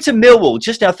 Let's go to Millwall.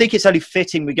 Just now, I think it's only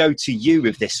fitting we go to you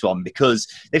with this one, because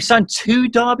they've signed 2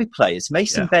 Derby players,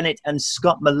 Mason Bennett and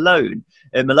Scott Malone.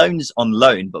 Malone's on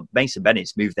loan, but Mason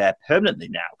Bennett's moved there permanently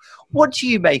now. What do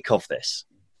you make of this?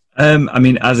 I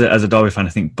mean, as a Derby fan, I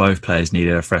think both players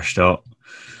needed a fresh start.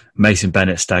 Mason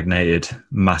Bennett stagnated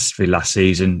massively last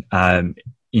season.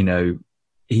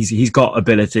 He's got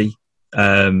ability.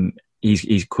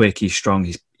 He's quick. He's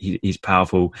strong. He's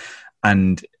powerful.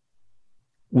 And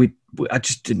I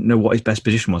just didn't know what his best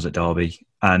position was at Derby.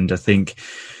 And I think,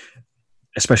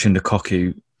 especially in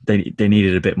Lukaku, they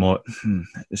needed a bit more.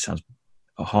 This sounds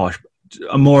harsh.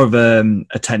 More of a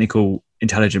technical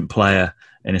intelligent player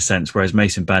in a sense, whereas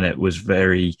Mason Bennett was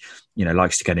very,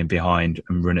 likes to get in behind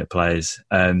and run at players.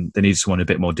 They need someone a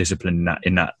bit more disciplined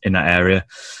in that area.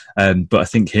 But I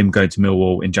think him going to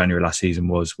Millwall in January last season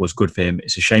was good for him.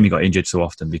 It's a shame he got injured so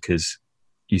often, because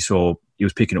you saw he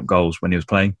was picking up goals when he was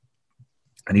playing,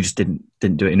 and he just didn't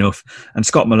do it enough. And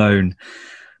Scott Malone,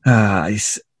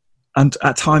 and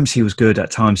at times he was good, at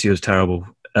times he was terrible.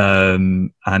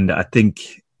 And I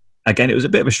think, again, it was a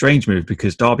bit of a strange move,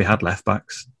 because Derby had left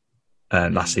backs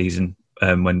last season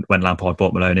when Lampard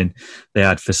brought Malone in. They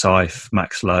had Forsyth,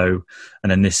 Max Lowe,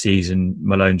 and then this season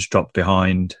Malone's dropped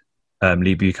behind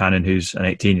Lee Buchanan, who's an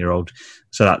 18-year-old.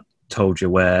 So that told you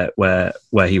where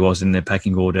he was in the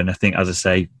pecking order. And I think, as I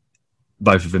say,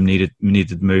 both of them needed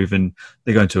the move, and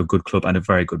they're going to a good club and a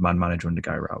very good man manager under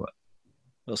Gary Rowett.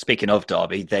 Well, speaking of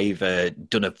Derby, they've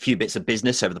done a few bits of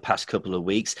business over the past couple of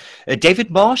weeks. David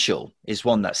Marshall is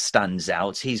one that stands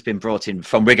out. He's been brought in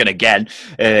from Wigan again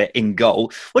in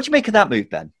goal. What do you make of that move,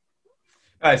 Ben?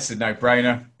 It's a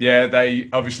no-brainer. Yeah, they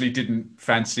obviously didn't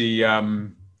fancy Keller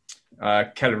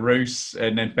Roos,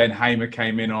 and then Ben Hamer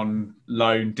came in on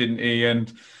loan, didn't he?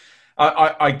 And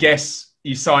I guess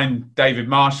you signed David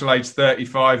Marshall, age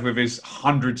 35, with his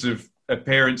hundreds of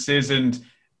appearances, and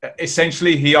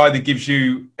essentially he either gives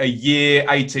you a year,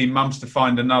 18 months to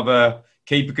find another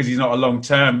keeper, because he's not a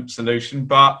long-term solution,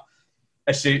 but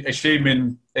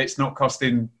assuming it's not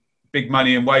costing big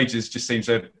money in wages, just seems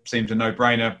a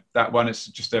no-brainer. That one, it's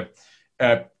just a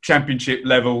championship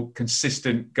level,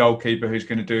 consistent goalkeeper who's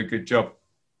going to do a good job.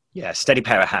 Yeah, steady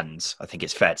pair of hands, I think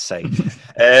it's fair to say.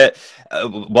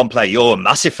 One player you're a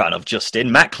massive fan of,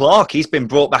 Justin, Matt Clark. He's been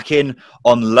brought back in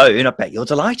on loan. I bet you're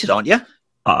delighted, aren't you?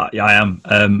 Yeah, I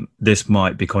am. This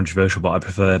might be controversial, but I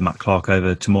prefer Matt Clark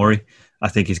over Tomori. I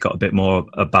think he's got a bit more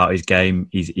about his game.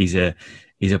 He's a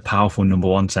powerful number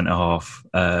one centre half,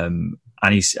 and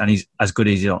he's as good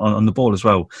as he's on the ball as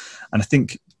well. And I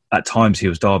think at times he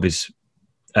was Derby's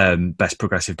best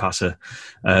progressive passer,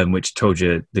 which told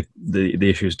you the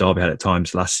issues Derby had at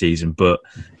times last season. But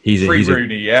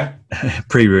pre-Rooney, yeah.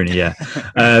 Pre-Rooney, yeah.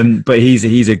 But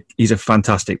he's a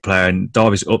fantastic player, and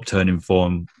Derby's upturn in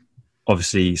form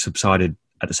obviously subsided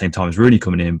at the same time as Rooney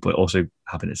coming in, but also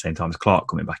happened at the same time as Clark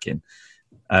coming back in,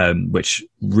 which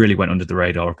really went under the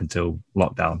radar up until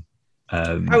lockdown.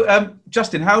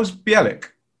 Justin, how's Bielik?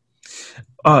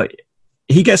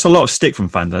 He gets a lot of stick from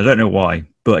fans. I don't know why,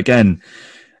 but again,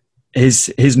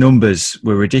 his numbers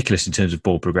were ridiculous in terms of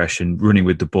ball progression, running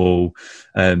with the ball.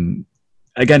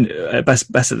 Again,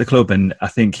 best at the club, and I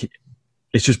think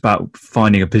it's just about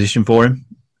finding a position for him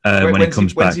when he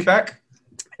comes back. When's he back?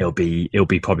 It'll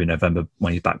be probably November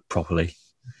when he's back properly.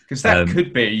 Because that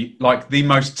could be like the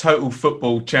most total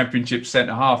football championship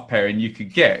centre half pairing you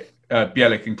could get,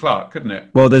 Bielik and Clark, couldn't it?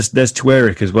 Well, there's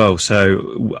Tueric as well.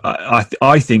 So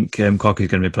I think Clark is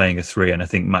going to be playing a 3, and I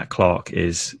think Matt Clark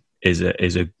is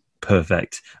a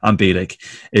perfect, and Bielik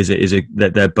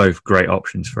they're both great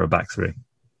options for a back 3.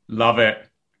 Love it.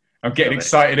 I'm getting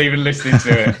excited even listening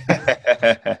to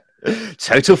it.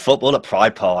 Total football at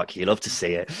Pride Park. You love to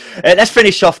see it. Let's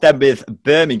finish off then with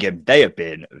Birmingham. They have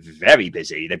been very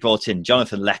busy. They brought in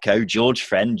Jonathan Lecco, George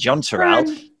Friend, John Terrell,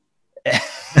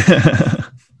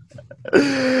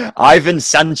 Ivan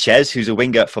Sanchez, who's a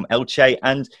winger from Elche,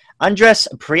 and Andres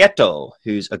Prieto,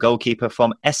 who's a goalkeeper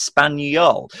from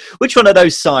Espanyol. Which one of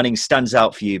those signings stands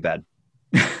out for you, Ben?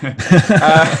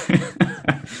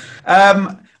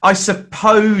 I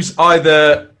suppose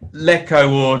either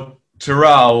Lecco or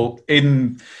Terrell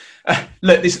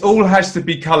look, this all has to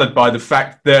be coloured by the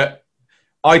fact that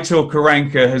Aitor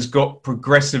Karanka has got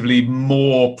progressively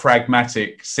more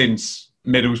pragmatic since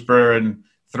Middlesbrough and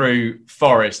through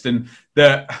Forest, and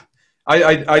that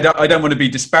I don't want to be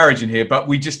disparaging here, but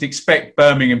we just expect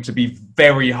Birmingham to be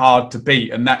very hard to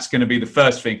beat, and that's going to be the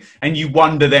first thing. And you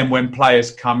wonder then when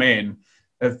players come in,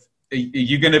 are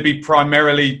you going to be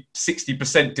primarily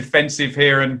 60% defensive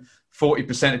here and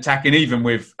 40% attacking, even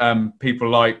with people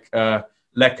like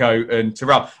Lecco and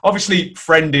Terrell? Obviously,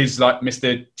 Friend is like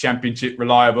Mr. Championship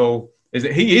reliable.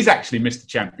 He is actually Mr.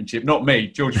 Championship, not me.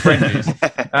 George Friend is.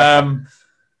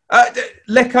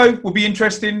 Lecco will be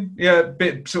interesting. Yeah,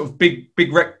 bit sort of big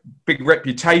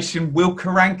reputation. Will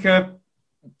Karanka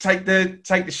take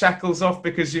the shackles off?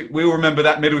 Because we all remember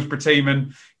that Middlesbrough team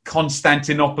and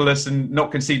Constantinopolis and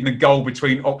not conceding a goal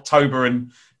between October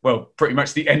and, well, pretty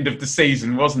much the end of the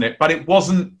season, wasn't it? But it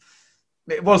wasn't.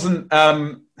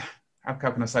 How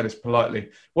can I say this politely?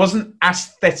 Wasn't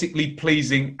aesthetically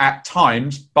pleasing at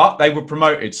times, but they were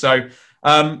promoted. So,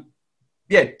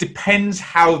 depends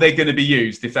how they're going to be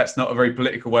used, if that's not a very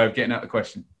political way of getting out the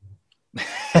question.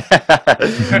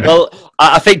 Well,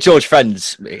 I think George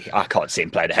Friends, I can't see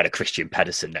him playing ahead of Christian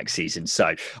Pedersen next season.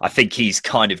 So I think he's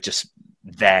kind of just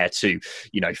there to,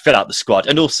 fill out the squad.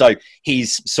 And also,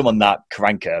 he's someone that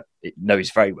Karanka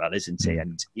knows very well, isn't he?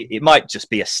 And it might just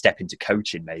be a step into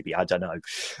coaching, maybe. I don't know.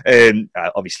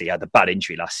 Obviously, he had the bad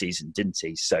injury last season, didn't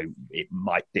he? So it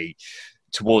might be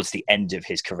towards the end of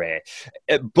his career.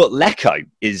 But Lecco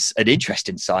is an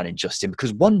interesting signing, Justin,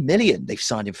 because 1 million they've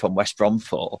signed him from West Brom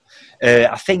for.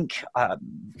 I think I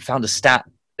found a stat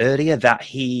earlier that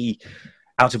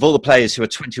out of all the players who are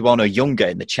 21 or younger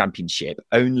in the Championship,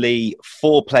 only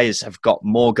 4 players have got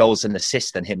more goals and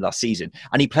assists than him last season,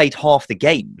 and he played half the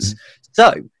games.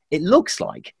 So it looks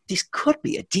like this could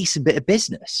be a decent bit of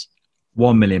business.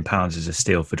 £1 million is a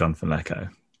steal for Jonathan Lecco.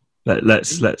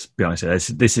 Let's be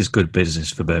honest. This is good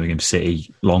business for Birmingham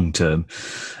City long term,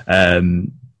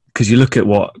 because you look at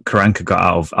what Karanka got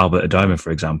out of Albert Adoma, for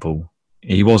example.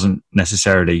 He wasn't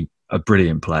necessarily a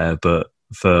brilliant player, but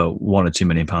for £1 or £2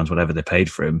 million, whatever they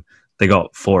paid for him, they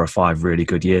got 4 or 5 really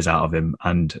good years out of him,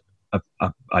 and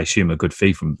I assume a good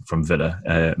fee from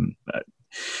Villa.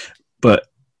 But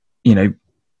it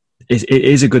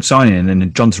is a good signing,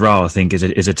 and John Terrell, I think,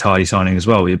 is a tidy signing as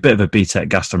well. A bit of a BTEC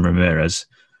Gaston Ramirez.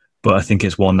 But I think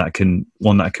it's one that can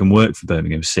work for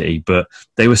Birmingham City. But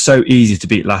they were so easy to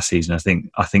beat last season. I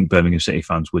think Birmingham City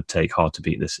fans would take hard to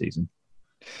beat this season.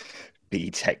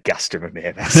 BTEC Gaston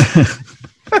Ramirez.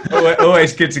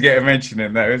 Always good to get a mention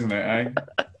in there, isn't it?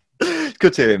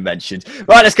 Good to hear him mentioned.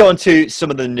 Right, let's go on to some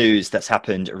of the news that's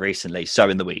happened recently. So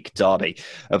in the week, Derby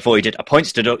avoided a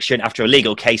points deduction after a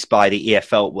legal case by the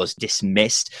EFL was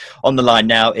dismissed. On the line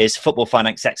now is football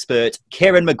finance expert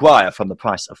Kieran Maguire from the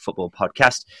Price of Football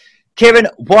podcast. Kieran,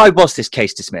 why was this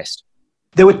case dismissed?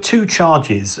 There were 2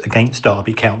 charges against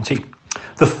Derby County.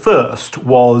 The first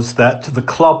was that the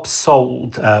club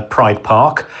sold Pride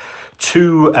Park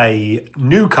to a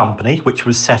new company, which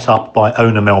was set up by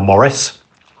owner Mel Morris,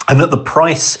 and that the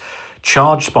price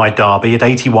charged by Derby at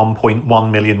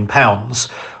 £81.1 million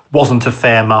wasn't a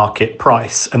fair market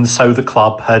price, and so the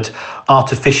club had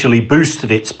artificially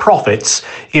boosted its profits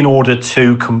in order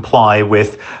to comply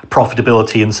with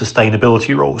profitability and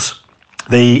sustainability rules.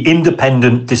 The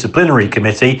independent disciplinary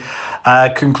committee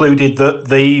concluded that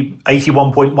the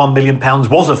 £81.1 million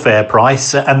was a fair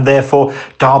price, and therefore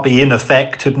Derby, in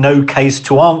effect, had no case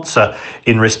to answer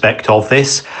in respect of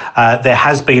this. There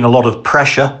has been a lot of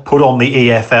pressure put on the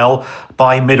EFL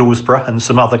by Middlesbrough and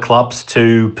some other clubs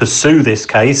to pursue this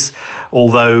case,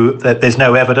 although there's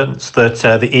no evidence that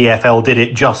the EFL did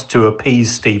it just to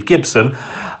appease Steve Gibson.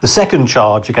 The second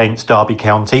charge against Derby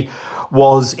County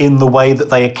was in the way that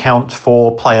they account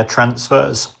for player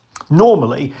transfers.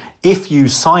 Normally, if you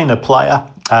sign a player,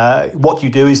 what you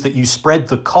do is that you spread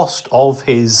the cost of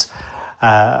his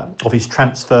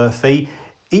transfer fee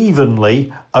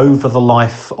evenly over the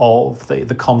life of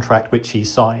the contract which he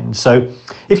signed. So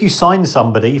if you sign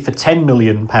somebody for £10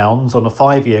 million on a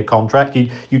 5-year contract,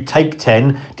 you take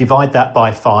 10, divide that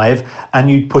by 5, and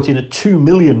you put in a £2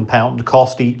 million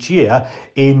cost each year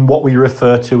in what we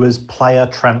refer to as player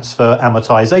transfer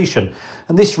amortization.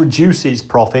 And this reduces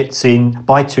profits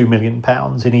by £2 million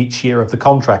in each year of the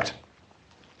contract.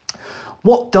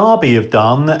 What Derby have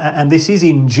done, and this is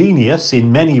ingenious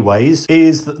in many ways,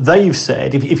 is that they've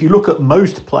said if you look at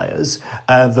most players,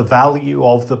 the value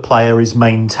of the player is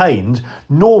maintained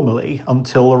normally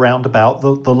until around about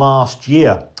the last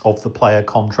year of the player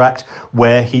contract,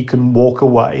 where he can walk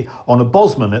away on a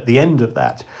Bosman at the end of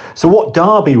that. So what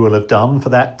Derby will have done for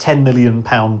that £10 million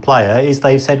player is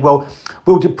they've said, well,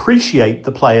 we'll depreciate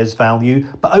the player's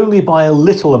value, but only by a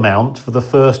little amount for the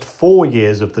first 4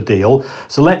 years of the deal.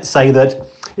 So let's say that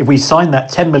if we sign that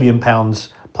 £10 million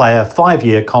player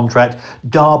 5-year contract,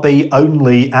 Derby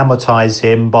only amortise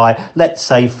him by, let's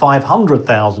say,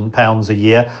 £500,000 a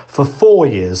year for 4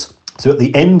 years. So at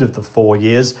the end of the 4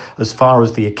 years, as far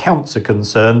as the accounts are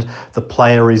concerned, the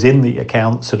player is in the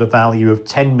accounts at a value of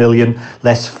 10 million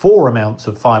less 4 amounts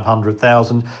of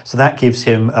 500,000. So that gives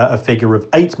him a figure of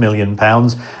 £8 million.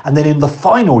 And then in the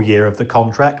final year of the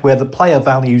contract, where the player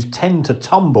values tend to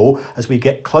tumble as we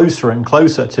get closer and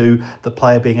closer to the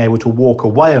player being able to walk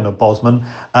away on a Bosman,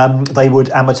 they would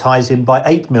amortise him by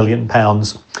 £8 million.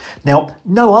 Now,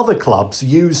 no other clubs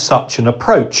use such an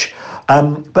approach.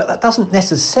 But that doesn't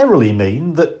necessarily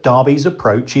mean that Derby's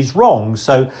approach is wrong.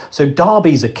 So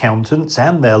Derby's accountants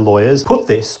and their lawyers put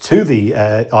this to the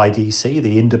IDC,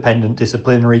 the Independent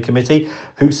Disciplinary Committee,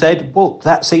 who said, well,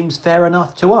 that seems fair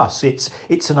enough to us.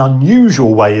 It's an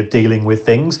unusual way of dealing with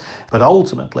things, but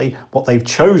ultimately what they've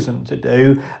chosen to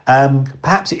do,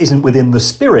 perhaps it isn't within the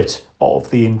spirit of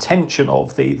the intention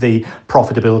of the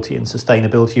profitability and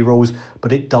sustainability rules,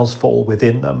 but it does fall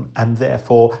within them, and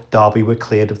therefore Derby were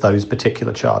cleared of those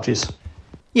particular charges.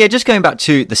 Yeah, just going back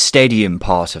to the stadium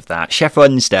part of that,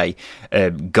 Sheffield Wednesday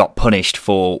got punished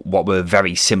for what were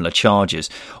very similar charges.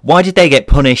 Why did they get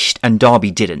punished and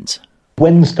Derby didn't?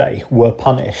 Wednesday were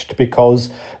punished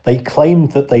because they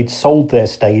claimed that they'd sold their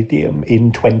stadium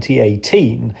in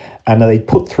 2018 and they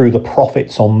put through the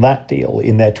profits on that deal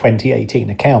in their 2018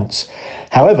 accounts.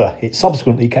 However, it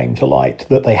subsequently came to light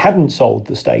that they hadn't sold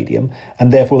the stadium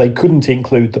and therefore they couldn't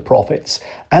include the profits.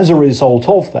 As a result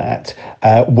of that,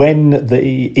 when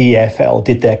the EFL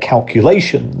did their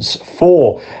calculations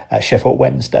for Sheffield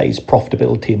Wednesday's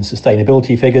profitability and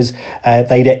sustainability figures,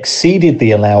 they'd exceeded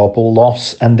the allowable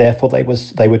loss and therefore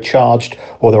they were charged,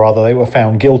 or rather they were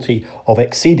found guilty of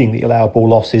exceeding the allowable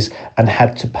losses and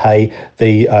had to pay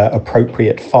the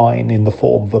appropriate fine in the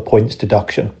form of a points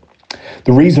deduction.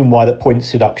 The reason why that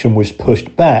points deduction was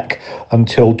pushed back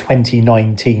until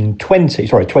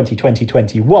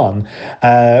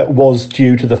 2020-21 was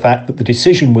due to the fact that the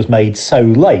decision was made so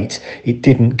late, it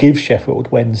didn't give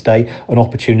Sheffield Wednesday an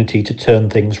opportunity to turn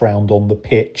things round on the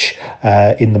pitch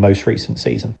in the most recent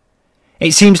season.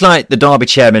 It seems like the Derby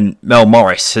chairman, Mel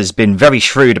Morris, has been very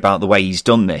shrewd about the way he's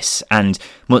done this, and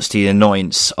much to the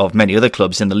annoyance of many other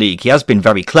clubs in the league, he has been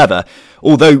very clever,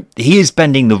 although he is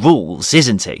bending the rules,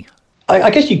 isn't he? I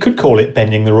guess you could call it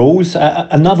bending the rules.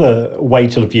 Another way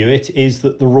to view it is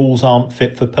that the rules aren't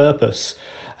fit for purpose.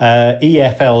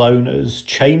 EFL owners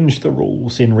changed the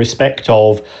rules in respect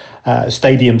of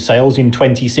stadium sales in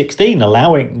 2016,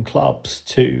 allowing clubs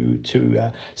to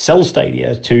sell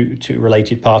stadia to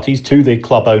related parties, to the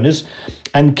club owners,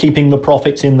 and keeping the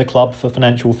profits in the club for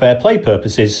financial fair play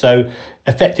purposes. So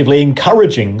effectively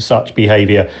encouraging such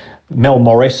behaviour. Mel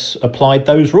Morris applied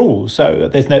those rules, so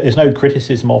there's no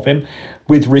criticism of him.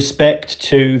 With respect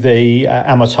to the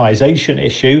amortisation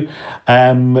issue,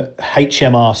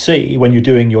 HMRC, when you're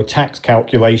doing your tax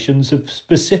calculations, have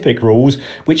specific rules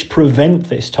which prevent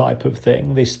this type of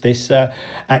thing, this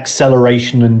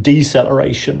acceleration and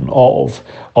deceleration of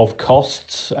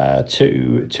costs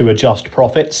to adjust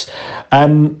profits.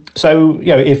 So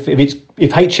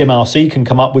if HMRC can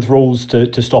come up with rules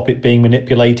to stop it being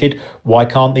manipulated, why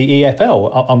can't the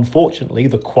EFL? Unfortunately,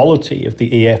 the quality of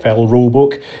the EFL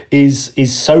rulebook is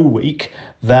so weak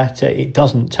that it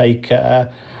doesn't take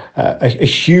a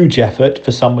huge effort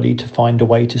for somebody to find a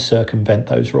way to circumvent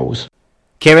those rules.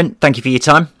 Kieran, thank you for your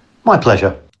time. My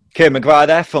pleasure. Kieran McGuire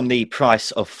there from the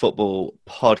Price of Football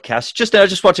podcast. I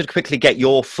just wanted to quickly get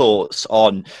your thoughts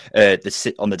on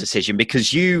the decision,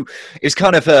 because it was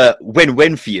kind of a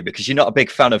win-win for you, because you're not a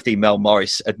big fan of the Mel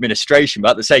Morris administration,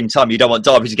 but at the same time you don't want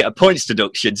Derby to get a points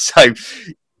deduction, so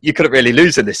you couldn't really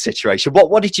lose in this situation.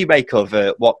 What did you make of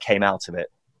what came out of it?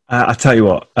 I tell you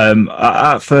what,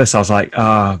 at first I was like,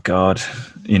 oh God,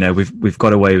 we've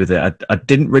got away with it. I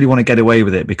didn't really want to get away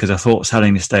with it because I thought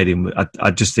selling the stadium,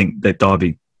 I just think that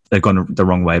Derby, they've gone the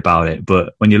wrong way about it.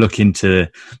 But when you look into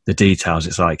the details,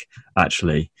 it's like,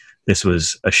 actually, this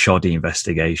was a shoddy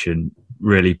investigation,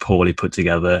 really poorly put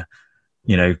together.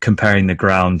 Comparing the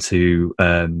ground to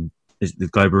the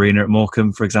Globe Arena at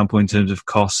Morecambe, for example, in terms of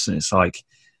costs, and it's like,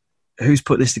 who's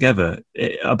put this together?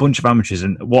 A bunch of amateurs.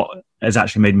 And what has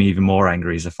actually made me even more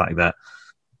angry is the fact that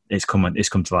it's come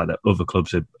to light that other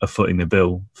clubs are footing the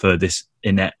bill for this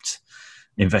inept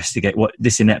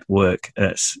work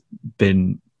that's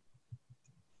been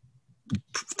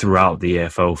throughout the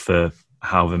EFL for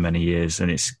however many years,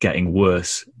 and it's getting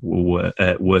worse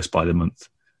by the month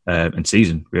and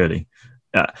season, really.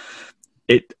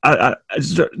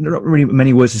 There's not really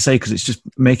many words to say, because it's just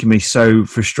making me so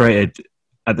frustrated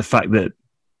at the fact that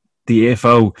the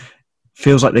EFL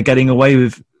feels like they're getting away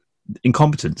with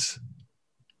incompetence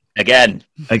again.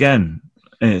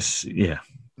 It's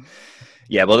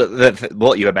Yeah, well,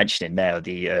 what you were mentioning there,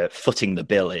 the footing the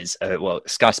bill is,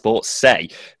 Sky Sports say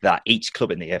that each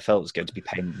club in the EFL is going to be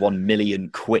paying £1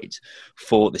 million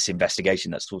for this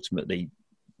investigation that's ultimately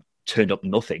turned up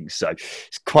nothing. So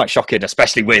it's quite shocking,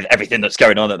 especially with everything that's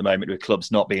going on at the moment, with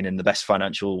clubs not being in the best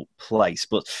financial place.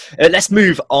 But let's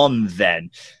move on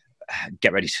then.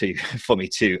 Get ready for me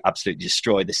to absolutely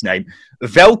destroy this name.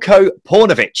 Veljko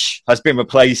Paunovic has been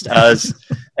replaced has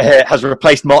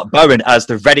replaced Mark Bowen as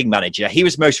the Reading manager. He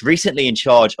was most recently in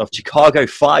charge of Chicago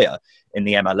Fire in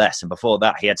the MLS, and before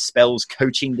that he had spells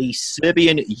coaching the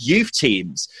Serbian youth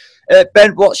teams.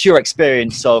 Ben, what's your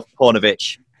experience of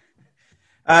Paunovic?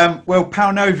 Well,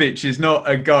 Paunovic is not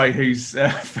a guy who's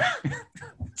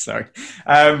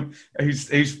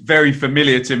who's very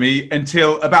familiar to me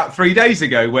until about 3 days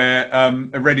ago, where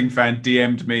a Reading fan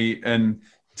DM'd me and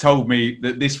told me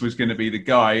that this was going to be the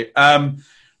guy.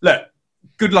 Look,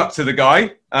 good luck to the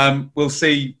guy. We'll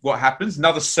see what happens.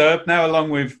 Another Serb now, along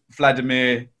with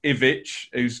Vladimir Ivic,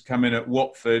 who's coming at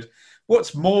Watford.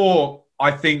 What's more,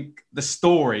 I think the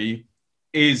story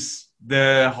is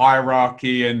the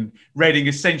hierarchy and Reading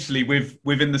essentially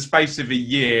within the space of a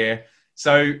year.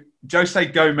 So Jose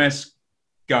Gomez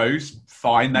goes,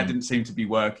 fine. That didn't seem to be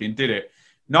working, did it?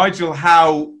 Nigel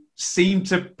Howe seemed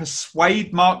to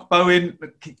persuade Mark Bowen.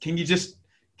 Can you just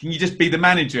be the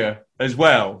manager as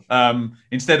well,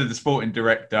 instead of the sporting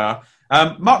director?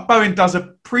 Mark Bowen does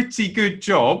a pretty good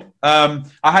job. I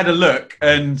had a look,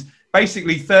 and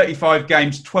basically 35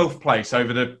 games, 12th place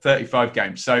over the 35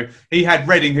 games. So he had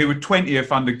Reading, who were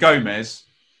 20th under Gomez,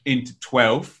 into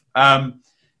 12th.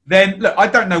 Then, look, I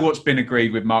don't know what's been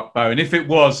agreed with Mark Bowen. If it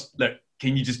was, look,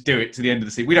 can you just do it to the end of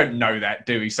the season? We don't know that,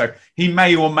 do we? So he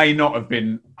may or may not have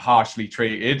been harshly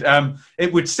treated.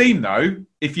 It would seem, though,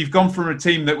 if you've gone from a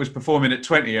team that was performing at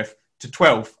 20th to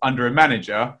 12th under a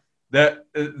manager,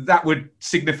 that would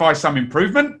signify some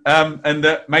improvement, and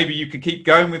that maybe you could keep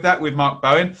going with that with Mark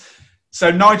Bowen. So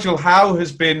Nigel Howe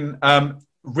has been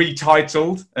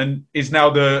retitled and is now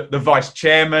the vice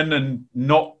chairman and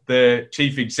not the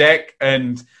chief exec.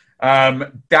 And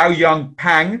Dao Young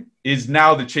Pang is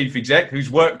now the chief exec,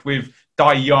 who's worked with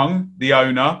Dai Young, the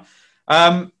owner.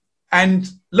 And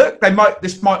look,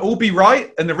 this might all be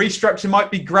right, and the restructure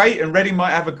might be great, and Reading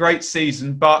might have a great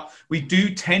season. But we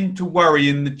do tend to worry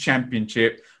in the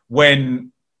Championship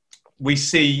when we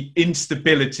see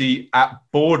instability at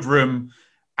boardroom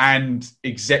and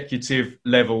executive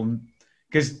level,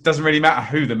 because it doesn't really matter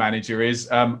who the manager is.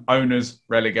 Owners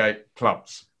relegate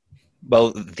clubs.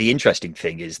 Well, the interesting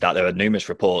thing is that there are numerous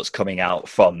reports coming out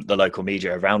from the local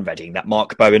media around Reading that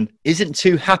Mark Bowen isn't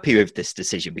too happy with this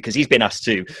decision, because he's been asked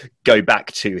to go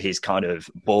back to his kind of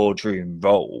boardroom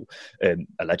role,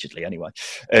 allegedly anyway.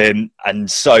 And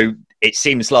so it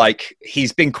seems like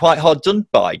he's been quite hard done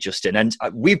by, Justin. And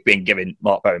we've been giving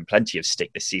Mark Bowen plenty of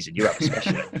stick this season, you have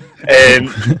especially,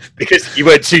 because you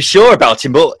weren't too sure about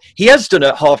him. But he has done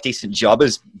a half-decent job,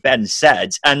 as Ben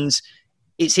said. And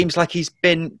it seems like he's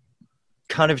been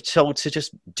kind of told to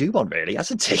just do one, really,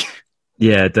 hasn't he?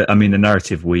 Yeah, I mean, the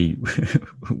narrative we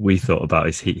thought about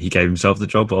is he gave himself the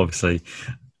job, obviously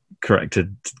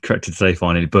corrected today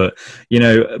finally. But, you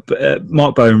know,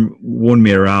 Mark Bowen won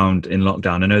me around in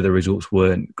lockdown. I know the results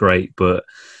weren't great, but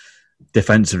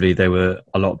defensively they were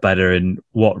a lot better. And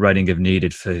what Reading have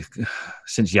needed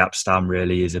since Jaap Stam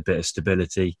really is a bit of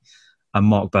stability. And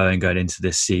Mark Bowen going into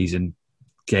this season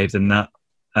gave them that.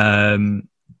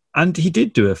 And he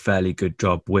did do a fairly good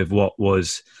job with what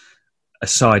was a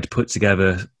side put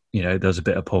together. You know, there was a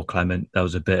bit of Paul Clement, there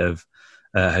was a bit of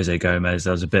Jose Gomez,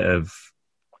 there was a bit of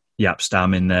Jaap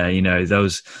Stam in there. You know,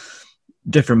 those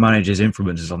different managers'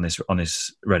 influences on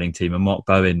this Reading team, and Mark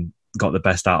Bowen got the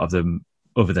best out of them,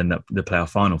 other than the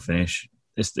playoff final finish.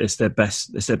 It's their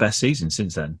best season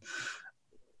since then.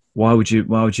 Why would you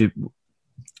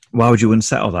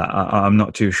unsettle that? I'm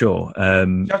not too sure.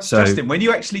 Justin, when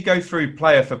you actually go through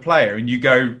player for player and you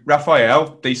go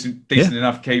Raphael, decent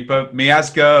enough keeper,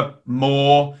 Miazga,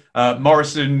 Moore,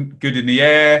 Morrison, good in the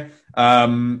air,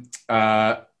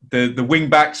 the wing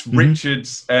backs,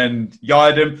 Richards and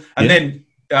Yadam, and then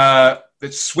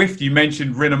Swift, you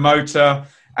mentioned Rinomota,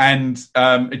 and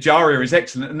Ajaria is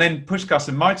excellent, and then Puskás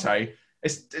and Maite.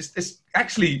 It's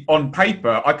actually, on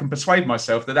paper, I can persuade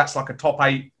myself that that's like a top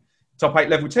eight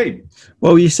level team.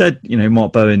 Well, you said, you know,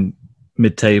 Mark Bowen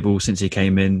mid-table since he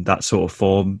came in, that sort of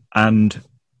form, and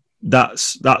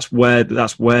that's where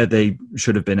they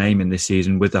should have been aiming this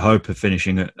season, with the hope of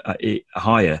finishing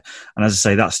higher. And as I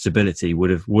say, that stability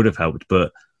would have helped,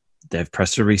 but they've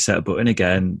pressed the reset button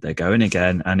again. They're going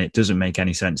again, and it doesn't make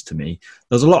any sense to me.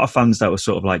 There's a lot of fans that were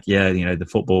sort of like, yeah, you know, the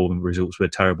football results were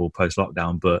terrible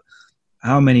post-lockdown, but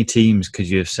how many teams could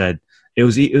you have said it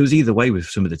was either way with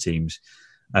some of the teams?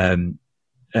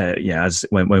 As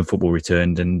when football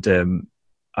returned, and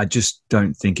I just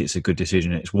don't think it's a good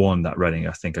decision. It's one that Reading,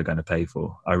 I think, are going to pay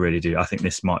for. I really do. I think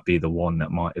this might be the one that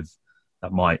might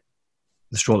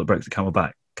the straw that broke the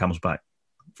camel's back.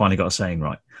 Finally got a saying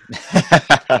right.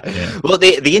 Yeah. Well,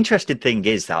 the interesting thing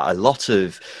is that a lot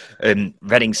of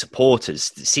Reading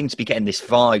supporters seem to be getting this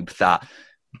vibe that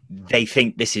they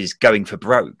think this is going for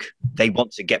broke. They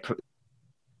want to get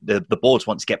the boards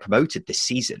want to get promoted this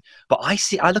season. But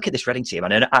I look at this Reading team,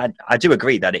 and I do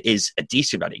agree that it is a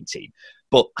decent Reading team,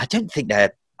 but I think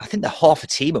they're half a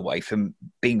team away from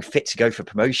being fit to go for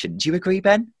promotion. Do you agree,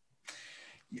 Ben?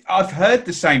 I've heard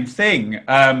the same thing.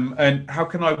 And how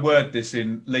can I word this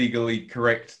in legally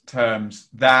correct terms?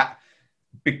 That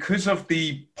because of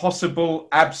the possible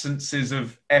absences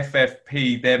of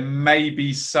FFP, there may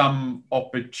be some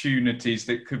opportunities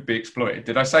that could be exploited.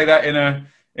 Did I say that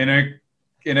in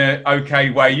a okay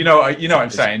way? You know what I'm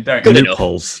saying, don't you?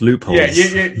 Loopholes. Yeah,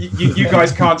 you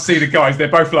guys can't see the guys. They're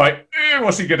both like,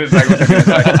 what's he going to say?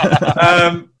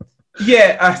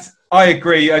 I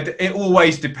agree. It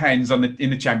always depends on in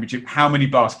the championship. How many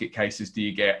basket cases do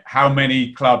you get? How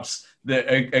many clubs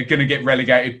that are going to get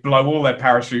relegated, blow all their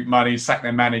parachute money, sack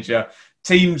their manager?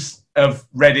 Teams of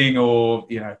Reading or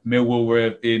Millwall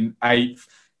were in 8th,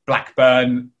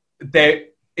 Blackburn. They're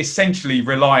essentially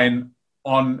relying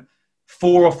on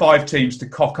 4 or 5 teams to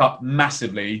cock up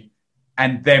massively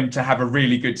and them to have a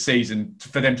really good season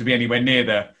for them to be anywhere near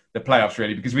the playoffs,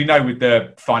 really, because we know with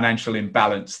the financial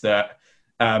imbalance that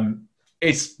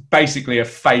it's basically a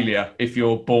failure if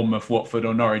you're Bournemouth, Watford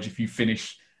or Norwich. If you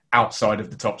finish outside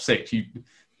of the top 6,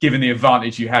 given the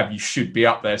advantage you have, you should be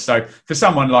up there. So for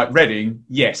someone like Reading,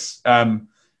 yes,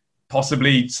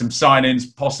 possibly some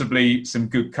signings, possibly some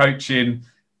good coaching,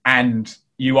 and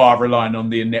you are relying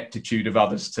on the ineptitude of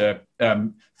others to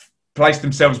place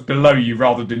themselves below you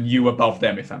rather than you above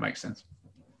them, if that makes sense.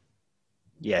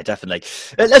 Yeah, definitely.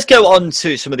 Let's go on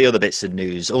to some of the other bits of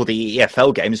news. All the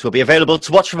EFL games will be available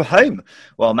to watch from home,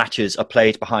 while matches are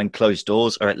played behind closed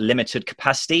doors or at limited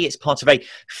capacity. It's part of a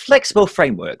flexible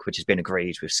framework which has been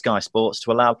agreed with Sky Sports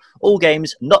to allow all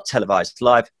games not televised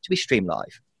live to be streamed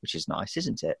live, which is nice,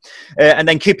 isn't it? And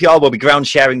then QPR will be ground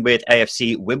sharing with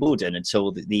AFC Wimbledon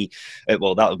until that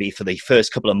will be for the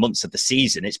first couple of months of the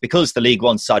season. It's because the League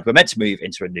One side were meant to move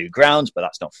into a new ground, but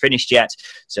that's not finished yet.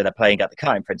 So they're playing at the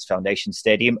Karen Prince Foundation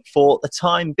Stadium for the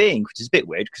time being, which is a bit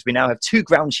weird because we now have 2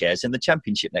 ground shares in the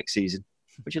Championship next season.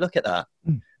 Would you look at that?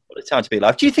 What a time to be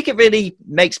alive. Do you think it really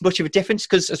makes much of a difference?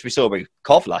 Because as we saw with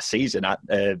Cov last season at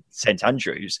St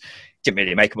Andrews, it didn't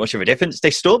really make much of a difference. They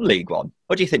stormed League One.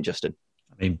 What do you think, Justin?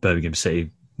 I mean, Birmingham City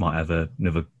might have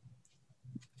another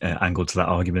angle to that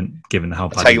argument, given how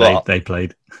badly they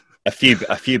played. A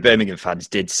few Birmingham fans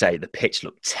did say the pitch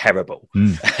looked terrible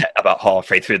about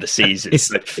halfway through the season.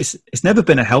 It's never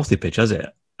been a healthy pitch, has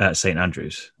it, at St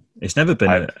Andrews? It's never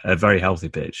been a very healthy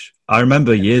pitch. I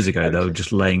remember years ago they were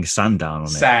just laying sand down on it.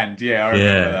 Sand, yeah, I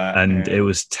remember that. And it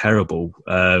was terrible.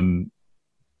 I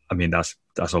mean, that's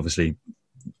obviously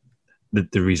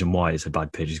the reason why it's a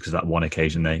bad pitch is because that one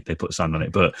occasion they put sand on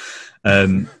it. But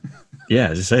yeah,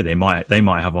 as I say, they might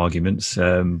have arguments,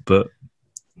 but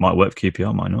might work for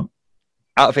QPR, might not.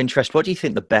 Out of interest, what do you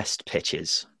think the best pitch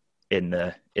is in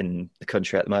the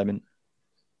country at the moment?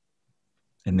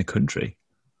 In the country,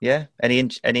 yeah.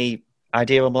 Any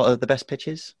idea on what are the best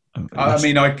pitches? I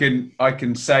mean, I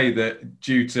can say that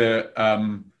due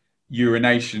to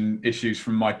urination issues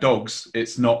from my dogs,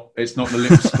 it's not the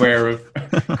little square of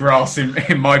grass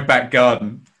in my back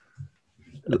garden.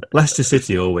 Leicester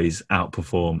City always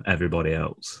outperform everybody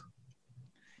else.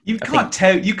 You can't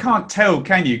tell,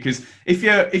 can you? Because if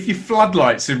your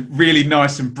floodlights are really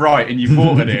nice and bright and you've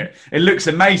watered it, it looks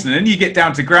amazing. And then you get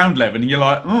down to ground level and you're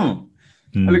like,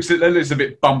 it looks a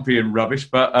bit bumpy and rubbish.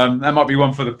 But that might be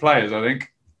one for the players, I think.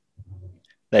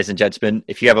 Ladies and gentlemen,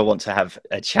 if you ever want to have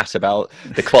a chat about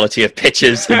the quality of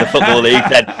pitches in the Football League,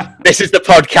 then this is the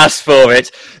podcast for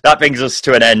it. That brings us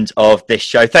to an end of this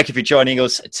show. Thank you for joining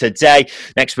us today.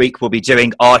 Next week, we'll be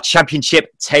doing our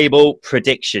Championship table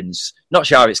predictions. Not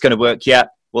sure how it's going to work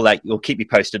yet. We'll keep you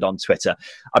posted on Twitter.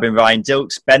 I've been Ryan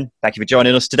Dilks. Ben, thank you for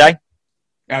joining us today.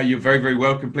 You're very, very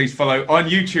welcome. Please follow on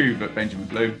YouTube at Benjamin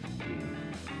Blue.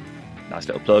 Nice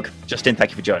little plug. Justin,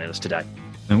 thank you for joining us today.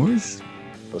 No worries.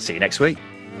 We'll see you next week.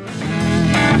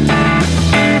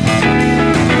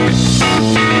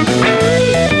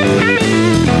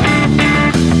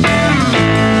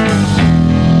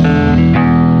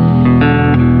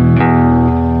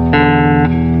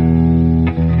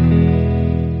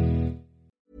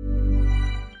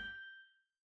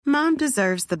 Mom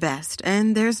deserves the best,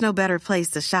 and there's no better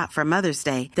place to shop for Mother's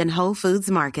Day than Whole Foods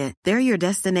Market. They're your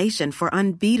destination for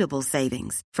unbeatable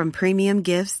savings, from premium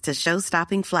gifts to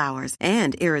show-stopping flowers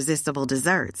and irresistible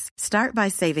desserts. Start by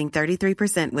saving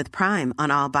 33% with Prime on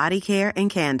all body care and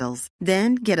candles.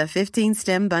 Then get a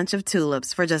 15-stem bunch of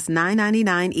tulips for just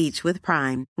 $9.99 each with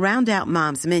Prime. Round out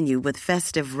Mom's menu with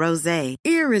festive rosé,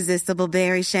 irresistible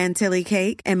berry chantilly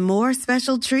cake, and more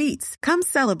special treats. Come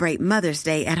celebrate Mother's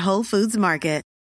Day at Whole Foods Market.